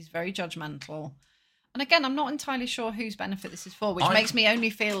 He's very judgmental. And again, I'm not entirely sure whose benefit this is for, which makes me only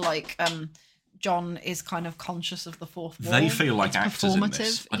feel like John is kind of conscious of the fourth wall. They feel like actors in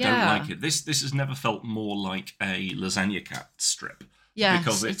this. I don't like it. This has never felt more like a Lasagna Cat strip. Yeah,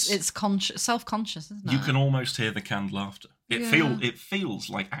 because it's self-conscious, isn't it? You can almost hear the canned laughter. It feels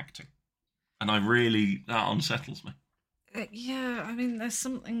like acting. And that unsettles me. Yeah, I mean, there's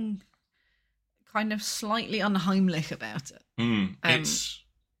something kind of slightly unheimlich about it.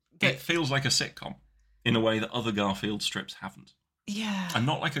 It feels like a sitcom in a way that other Garfield strips haven't. Yeah. And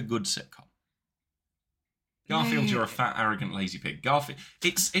not like a good sitcom. Garfield, you're a fat, arrogant, lazy pig. Garfield,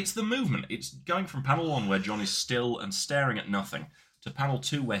 it's the movement. It's going from panel 1 where John is still and staring at nothing to panel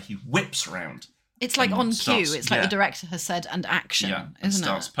 2 where he whips round. It's like on cue. It's like the director has said, and action, isn't it?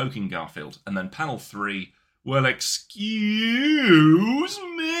 Starts poking Garfield. And then panel 3, well, excuse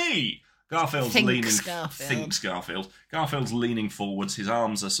me. Garfield's thinks Garfield. Garfield's leaning forwards. His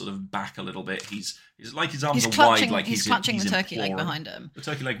arms are sort of back a little bit. His arms are wide, like he's clutching the turkey leg behind him. The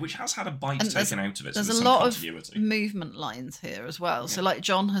turkey leg, which has had a bite taken out of it. There's a lot of movement lines here as well. Yeah. So, like,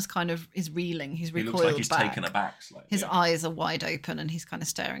 John has is reeling. He's recoiled back. He looks like he's taken aback slightly. His eyes are wide open, and he's kind of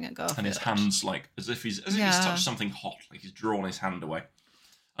staring at Garfield. And his hands, like, as if he's touched something hot, like he's drawn his hand away.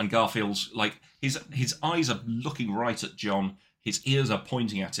 And Garfield's like his eyes are looking right at John. His ears are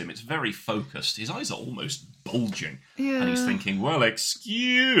pointing at him. It's very focused. His eyes are almost bulging. Yeah. And he's thinking, well,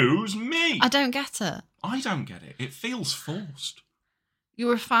 excuse me. I don't get it. I don't get it. It feels forced.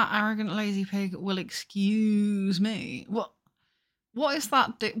 You're a fat, arrogant, lazy pig. Well, excuse me. What is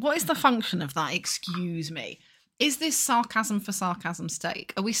that? What is the function of that? Excuse me. Is this sarcasm for sarcasm's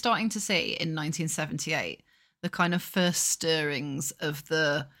sake? Are we starting to see in 1978 the kind of first stirrings of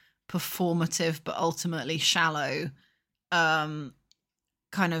the performative but ultimately shallow kind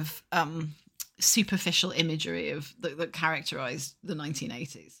of superficial imagery of that characterized the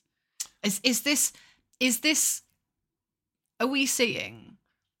 1980s? Is this are we seeing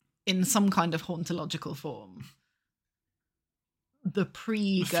in some kind of hauntological form the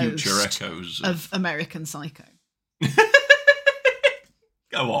pre-ghost future echoes of American Psycho?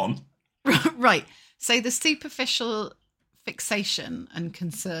 Go on. Right. So the superficial fixation on and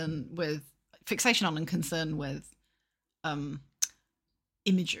concern with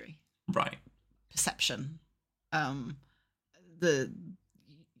imagery, right? Perception.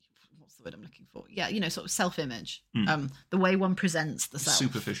 What's the word I'm looking for? Yeah, sort of self-image. The way one presents the self.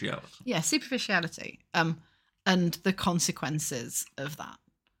 Superficiality. Yeah, superficiality. And the consequences of that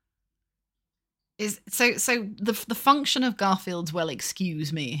is so the function of Garfield's "well,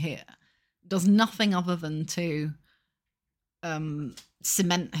 excuse me" here does nothing other than to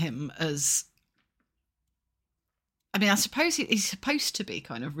cement him as. I mean, I suppose he's supposed to be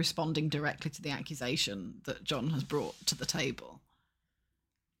kind of responding directly to the accusation that John has brought to the table.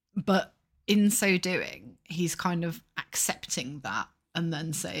 But in so doing, he's kind of accepting that and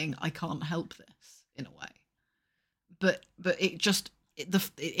then saying, I can't help this, in a way. But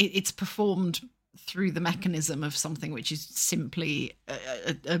it's performed through the mechanism of something which is simply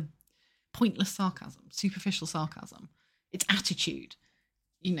a pointless sarcasm, superficial sarcasm. It's attitude.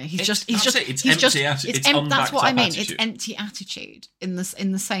 That's what I mean. Attitude. It's empty attitude in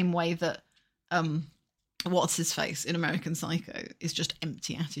the same way that what's his face in American Psycho is just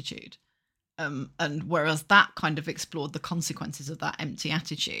empty attitude. And whereas that kind of explored the consequences of that empty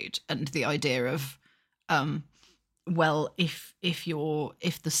attitude and the idea of, well, if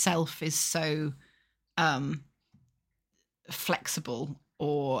the self is so flexible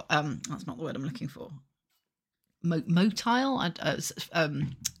or that's not the word I'm looking for. Motile,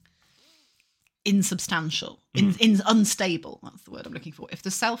 insubstantial, unstable. That's the word I'm looking for. If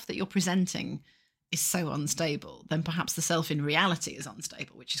the self that you're presenting is so unstable, then perhaps the self in reality is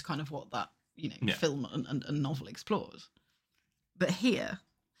unstable, which is kind of what that film and novel explores. But here,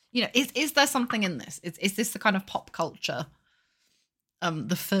 is there something in this? Is this the kind of pop culture,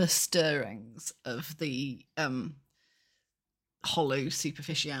 the first stirrings of the hollow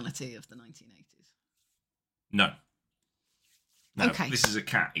superficiality of the 1980s? No. Okay. This is a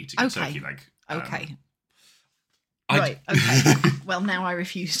cat eating a turkey leg. Okay. Right. Okay. Well, now I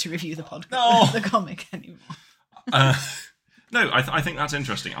refuse to review the podcast, the comic anymore. No, I think that's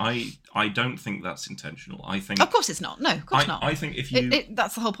interesting. I don't think that's intentional. I think, of course, it's not. No, of course not. I think if you,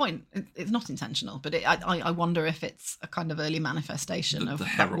 that's the whole point. It's not intentional, but I wonder if it's a kind of early manifestation of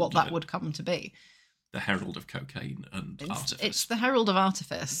what that would come to be. The herald of cocaine and artifice. It's the herald of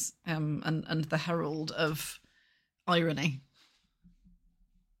artifice, and the herald of irony.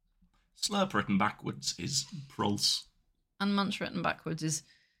 Slurp written backwards is Prulse. And Munch written backwards is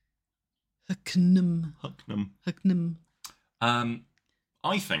Hucknum.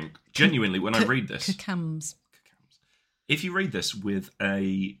 I think, genuinely, when I read this... Cacams. If you read this with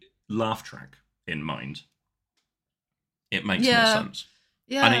a laugh track in mind, it makes more sense.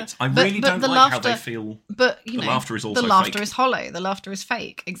 Yeah, and I really don't like how they feel. But the laughter is also the laughter fake. is hollow. The laughter is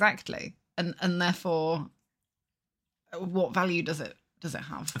fake, exactly. And therefore, what value does it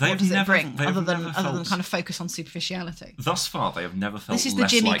have? What does it bring other than kind of focus on superficiality? Thus far, they have never felt. This is the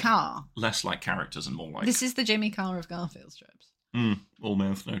Jimmy Carr. Less like characters and more like. This is the Jimmy Carr of Garfield strips. All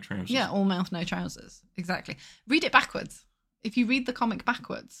mouth, no trousers. Yeah, all mouth, no trousers. Exactly. Read it backwards. If you read the comic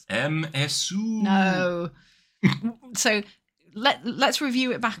backwards. MSU. No. So let's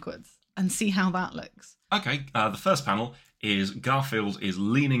review it backwards and see how that looks. Okay. The first panel is Garfield is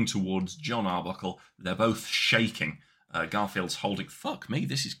leaning towards John Arbuckle. They're both shaking. Garfield's holding... Fuck me,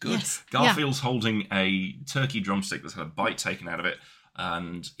 this is good. Yes. Garfield's holding a turkey drumstick that's had a bite taken out of it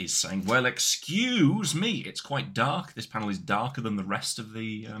and is saying, well, excuse me. It's quite dark. This panel is darker than the rest of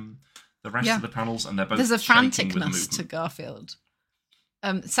the of the panels, and they're both There's a shaking with franticness to Garfield.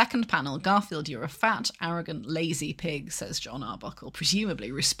 Second panel, Garfield, you're a fat, arrogant, lazy pig, says John Arbuckle,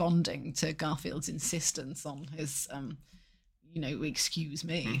 presumably responding to Garfield's insistence on his... excuse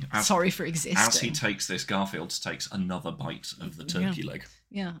me. Sorry for existing. As he takes this, Garfield takes another bite of the turkey leg.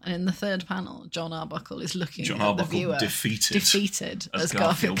 Yeah, and in the third panel, John Arbuckle is looking John at Arbuckle the viewer defeated as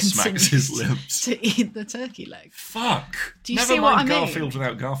Garfield smacks his lips to eat the turkey leg. Fuck! Do you Never see mind what I mean? Garfield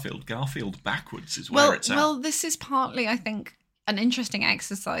without Garfield. Garfield backwards is where it's at. Well, this is partly, I think, an interesting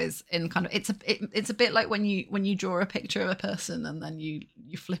exercise in kind of it's a bit like when you draw a picture of a person and then you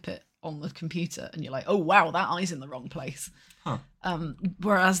flip it on the computer and you're like, oh wow, that eye's in the wrong place. Huh.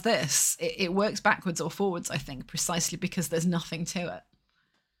 Whereas this, it works backwards or forwards, I think, precisely because there's nothing to it.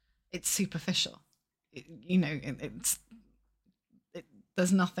 It's superficial.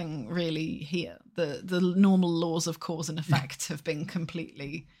 There's nothing really here. The normal laws of cause and effect have been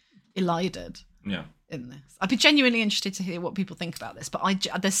completely elided. Yeah. In this, I'd be genuinely interested to hear what people think about this. But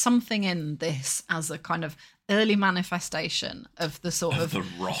there's something in this as a kind of early manifestation of the sort of the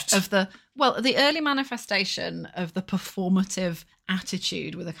rot of the early manifestation of the performative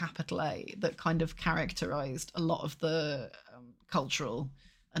attitude with a capital A that kind of characterized a lot of the cultural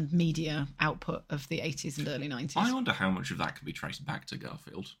and media output of the 80s and early 90s. I wonder how much of that can be traced back to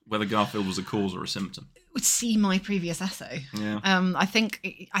Garfield, whether Garfield was a cause or a symptom. Would see my previous essay. Yeah. I think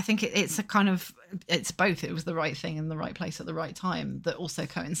it's a kind of, it's both. It was the right thing in the right place at the right time that also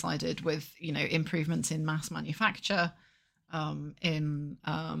coincided with, improvements in mass manufacture, in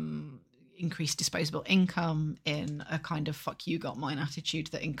increased disposable income, in a kind of fuck you got mine attitude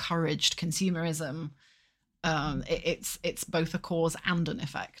that encouraged consumerism. It's both a cause and an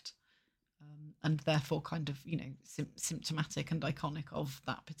effect, and therefore kind of symptomatic and iconic of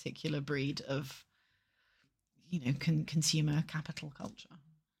that particular breed of consumer capital culture.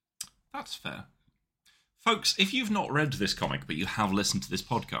 That's fair. Folks, if you've not read this comic but you have listened to this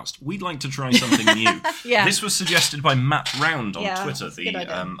podcast, we'd like to try something new. Yeah. This was suggested by Matt Round on Twitter, that's a good idea.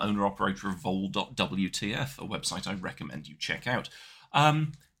 the owner-operator of Vol.wtf, a website I recommend you check out.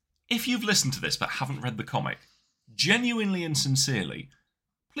 If you've listened to this but haven't read the comic, genuinely and sincerely,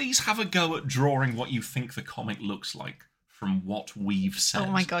 please have a go at drawing what you think the comic looks like from what we've said. Oh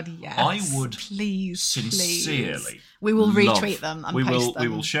my god, yes. I would please sincerely. We will love- retweet them and post them. We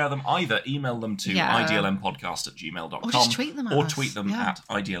will share them. Either email them to idlmpodcast@gmail.com or just tweet them at or us. tweet them Yeah. at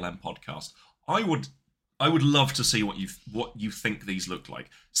idlmpodcast. I would love to see what you think these look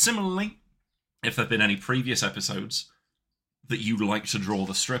like. Similarly, if there have been any previous episodes that you'd like to draw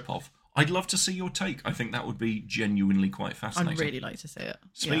the strip of, I'd love to see your take. I think that would be genuinely quite fascinating. I'd really like to see it.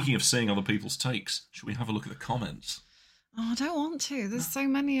 Speaking of seeing other people's takes, should we have a look at the comments? Oh, I don't want to. There's so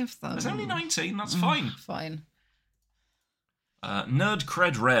many of them. There's only 19, that's fine. Fine. Nerd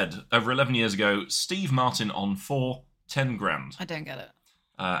Cred Red, over 11 years ago, Steve Martin on 4, 10 grand. I don't get it.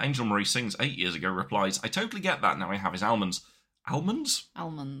 Angel Marie Sings, 8 years ago, replies, I totally get that now I have his almonds. Almonds?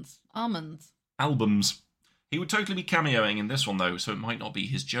 Almonds. Albums. He would totally be cameoing in this one, though, so it might not be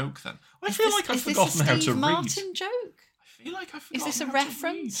his joke, then. I feel like I've forgotten how to read. Is this a Steve Martin joke? I feel like I've forgotten Is this a how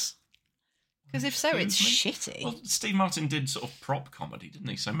reference? Because if so, it's shitty. Well, Steve Martin did sort of prop comedy, didn't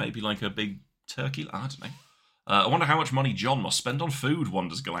he? So maybe like a big turkey, I don't know. I wonder how much money John must spend on food,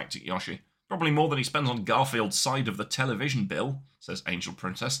 wonders Galactic Yoshi. Probably more than he spends on Garfield's side of the television bill, says Angel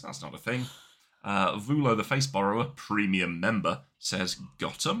Princess. That's not a thing. Vulo the Face Borrower, premium member, says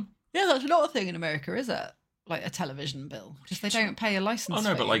Gotham. Yeah, that's not a thing in America, is it? Like a television bill. Because they don't pay a license Oh,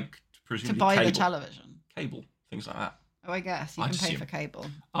 no, fee but like, to presumably buy cable. the television. Cable, things like that. Oh, I guess. You I'd can pay assume. for cable.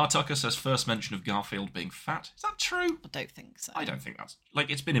 R. Tucker says first mention of Garfield being fat. Is that true? I don't think so. I don't think that's... Like,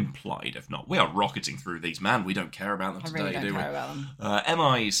 it's been implied, if not. We are rocketing through these, man. We don't care about them I today, really don't do we? care about them.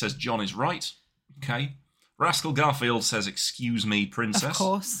 M.I. says John is right. Okay. Rascal Garfield says, excuse me, princess. Of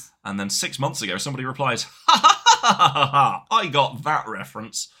course. And then 6 months ago, somebody replies, ha ha ha ha ha ha, I got that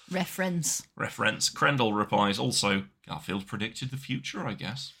reference. Reference. Crendel replies, also, Garfield predicted the future, I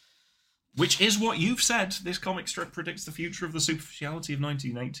guess. Which is what you've said. This comic strip predicts the future of the superficiality of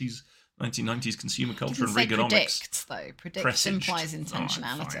 1990s consumer culture and Reaganomics. Predicts, though. Predicts Presaged. implies All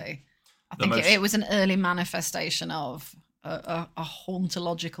intentionality. right, I The think most- it was an early manifestation of a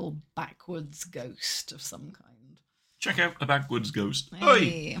hauntological backwards ghost of some kind. Check out a backwoods ghost.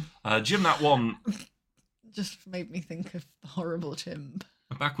 Hey. Oi! Jim, that one, Just made me think of the horrible chimp.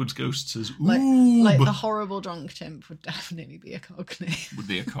 a backwoods ghost says, ooh, Like the horrible drunk chimp would definitely be a cockney. would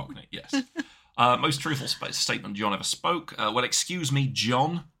be a cockney, yes. Most truthful statement John ever spoke. Well, excuse me,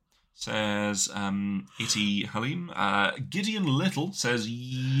 John, says Itty Halim. Gideon Little says,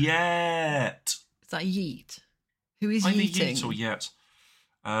 yet. Is that Yeet? Who is Either yeeting? Yeet or yet.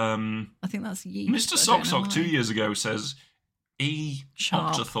 I think that's Yeet. Mr. but I don't know Socksock 2 why. years ago says,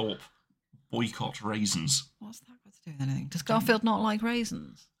 Sharp. Octothorpe boycott raisins. What's that got to do with anything? Does Garfield not like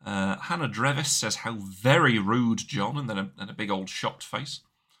raisins? Hannah Drevis says, how very rude, John, and then a big old shocked face.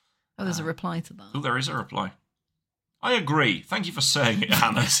 Oh, there's a reply to Oh, that. there is a reply. I agree. Thank you for saying it,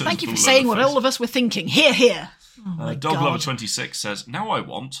 Hannah. says Thank you for Bull saying what Leatherface. all of us were thinking. Hear, hear. Oh my Dog God. Lover 26 says, now I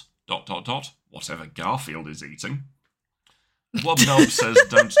want ... whatever Garfield is eating. Wobnob says,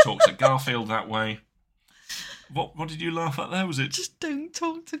 don't talk to Garfield that way. What did you laugh at there? Was it Just don't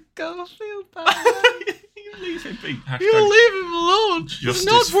talk to Garfield that way. you leave him be. You leave him alone. Justice it's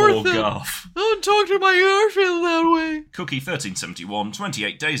not for worth it. Garf. Don't talk to my Garfield that way. Cookie 1371,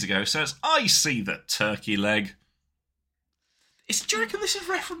 28 days ago, says, I see the turkey leg. Do you reckon this is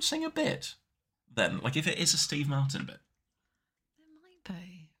referencing a bit? Then, like if it is a Steve Martin bit. It might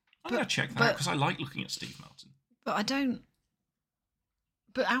be. I'm going to check that but- because I like looking at Steve Martin. But I don't.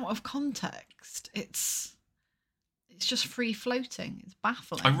 But out of context, it's just free floating. It's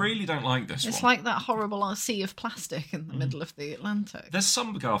baffling. I really don't like this It's one. like that horrible sea of plastic in the middle of the Atlantic. There's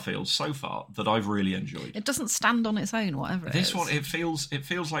some Garfield so far that I've really enjoyed. It doesn't stand on its own, whatever it is. This one, it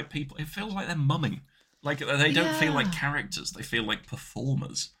feels like people. It feels like they're mumming. Like, they don't feel like Yeah. characters. They feel like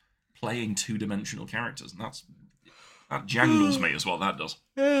performers playing two-dimensional characters. And that jangles me as well, that does.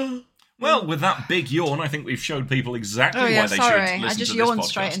 Well, with that big yawn, I think we've showed people exactly Oh yeah, why they sorry. should listen I just to this yawned podcast.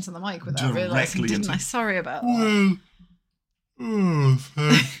 straight into the mic without realising, Directly didn't into- I? Sorry about that.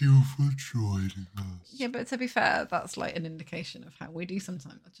 Thank you for joining us. Yeah, but to be fair, that's like an indication of how we do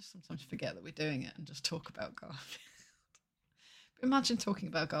sometimes. I just sometimes forget that we're doing it and just talk about Garfield. But imagine talking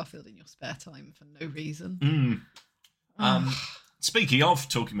about Garfield in your spare time for no reason. Speaking of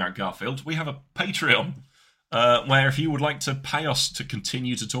talking about Garfield, we have a Patreon where if you would like to pay us to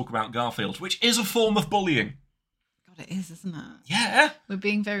continue to talk about Garfield, which is a form of bullying. God, it is, isn't it? Yeah. We're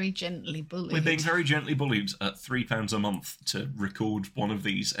being very gently bullied. We're being very gently bullied at £3 a month to record one of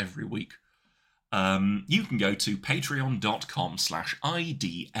these every week. You can go to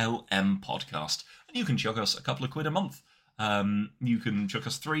patreon.com/IDLM podcast and you can chuck us a couple of quid a month. You can chuck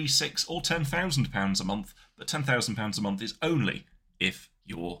us £3, £6 or £10,000 a month, but £10,000 a month is only if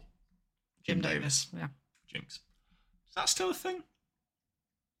you're Jim Davis. Yeah. Jinx. Is that still a thing?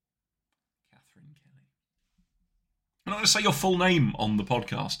 Catherine Kelly. I'm not going to say your full name on the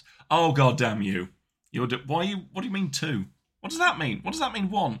podcast. Oh, god damn you. Why are you... What do you mean 2? What does that mean? What does that mean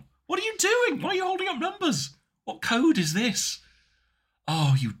 1? What are you doing? Why are you holding up numbers? What code is this?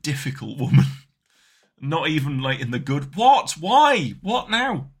 Oh, you difficult woman. Not even like in the good... What? Why? What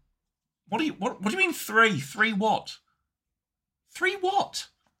now? What do you mean 3? 3 what? 3 what?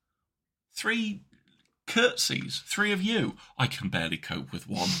 3 curtsies? 3 of you? I can barely cope with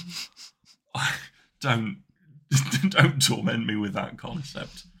 1. Don't torment me with that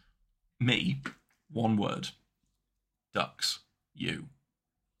concept. Me, 1 word. Ducks, you.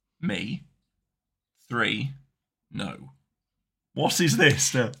 Me, 3, no. What is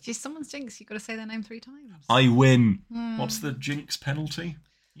this? No. If someone's jinx, you've got to say their name 3 times. I win. What's the jinx penalty?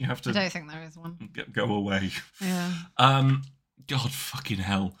 You have I to don't think there is one. go away. Yeah. God fucking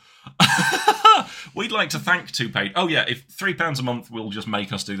hell. We'd like to thank 2 paid. Oh yeah, if £3 a month will just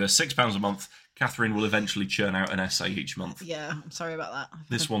make us do this. £6 a month, Catherine will eventually churn out an essay each month. Yeah, I'm sorry about that. I've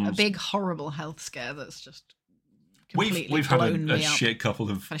This had a one's- big, horrible health scare that's just completely We've had blown a me up. shit couple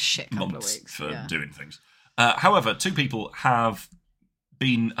of Had a shit couple of months weeks, for yeah. doing things. However, 2 people have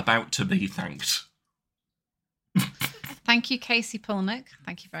been about to be thanked. Thank you, Casey Pulnick.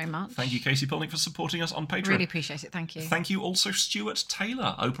 Thank you very much. Thank you, Casey Pulnick, for supporting us on Patreon. Really appreciate it. Thank you. Thank you also, Stuart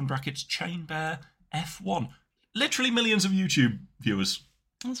Taylor, open brackets, Chain Bear F1. Literally millions of YouTube viewers.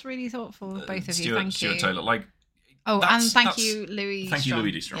 That's really thoughtful of both of you. Stuart, Thank Stuart you. Taylor. Like, Oh, that's- and thank that's- you, Louis. Thank you, Strong.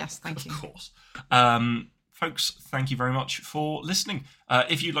 Louis D. Strong. Yes, thank you. Of course. Folks, thank you very much for listening.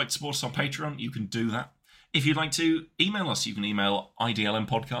 If you'd like to support us on Patreon, you can do that. If you'd like to email us, you can email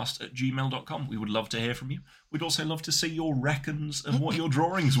idlmpodcast@gmail.com. We would love to hear from you. We'd also love to see your reckons of what your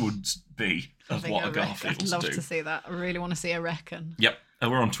drawings would be of Having what a a rec- Garfields I'd love do. to see that. I really want to see a reckon. Yep.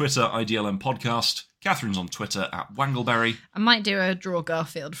 We're on Twitter, IDLM Podcast. Catherine's on Twitter @Wangleberry. I might do a draw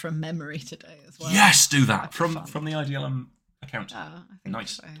Garfield from memory today as well. Yes, do that That'd be fun. from the IDLM account. I think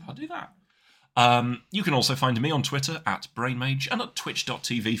Nice. so. I'll do that. You can also find me on Twitter @BrainMage and at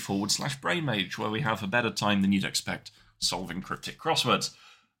twitch.tv/BrainMage, where we have a better time than you'd expect solving cryptic crosswords.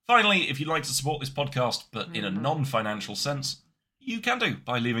 Finally, if you'd like to support this podcast, but in a non-financial sense, you can do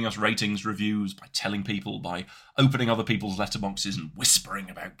by leaving us ratings, reviews, by telling people, by opening other people's letterboxes and whispering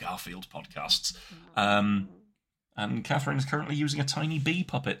about Garfield podcasts. And Catherine is currently using a tiny bee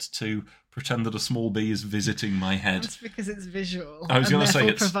puppet to pretend that a small bee is visiting my head. That's because it's visual. I was and gonna say therefore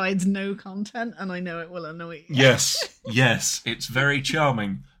it's- provides no content, and I know it will annoy you. Yes, it's very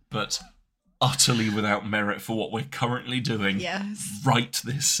charming, but utterly without merit for what we're currently doing Yes. right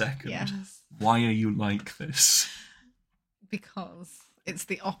this second. Yes. Why are you like this? Because it's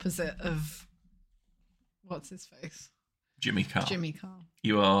the opposite of what's his face? Jimmy Carr. Jimmy Carr.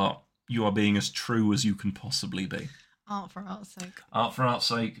 You are being as true as you can possibly be. Art for art's sake. Art for art's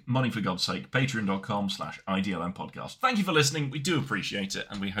sake, money for God's sake, patreon.com/IDLM podcast. Thank you for listening. We do appreciate it,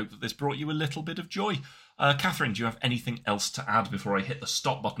 and we hope that this brought you a little bit of joy. Catherine, do you have anything else to add before I hit the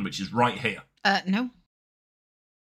stop button, which is right here? No.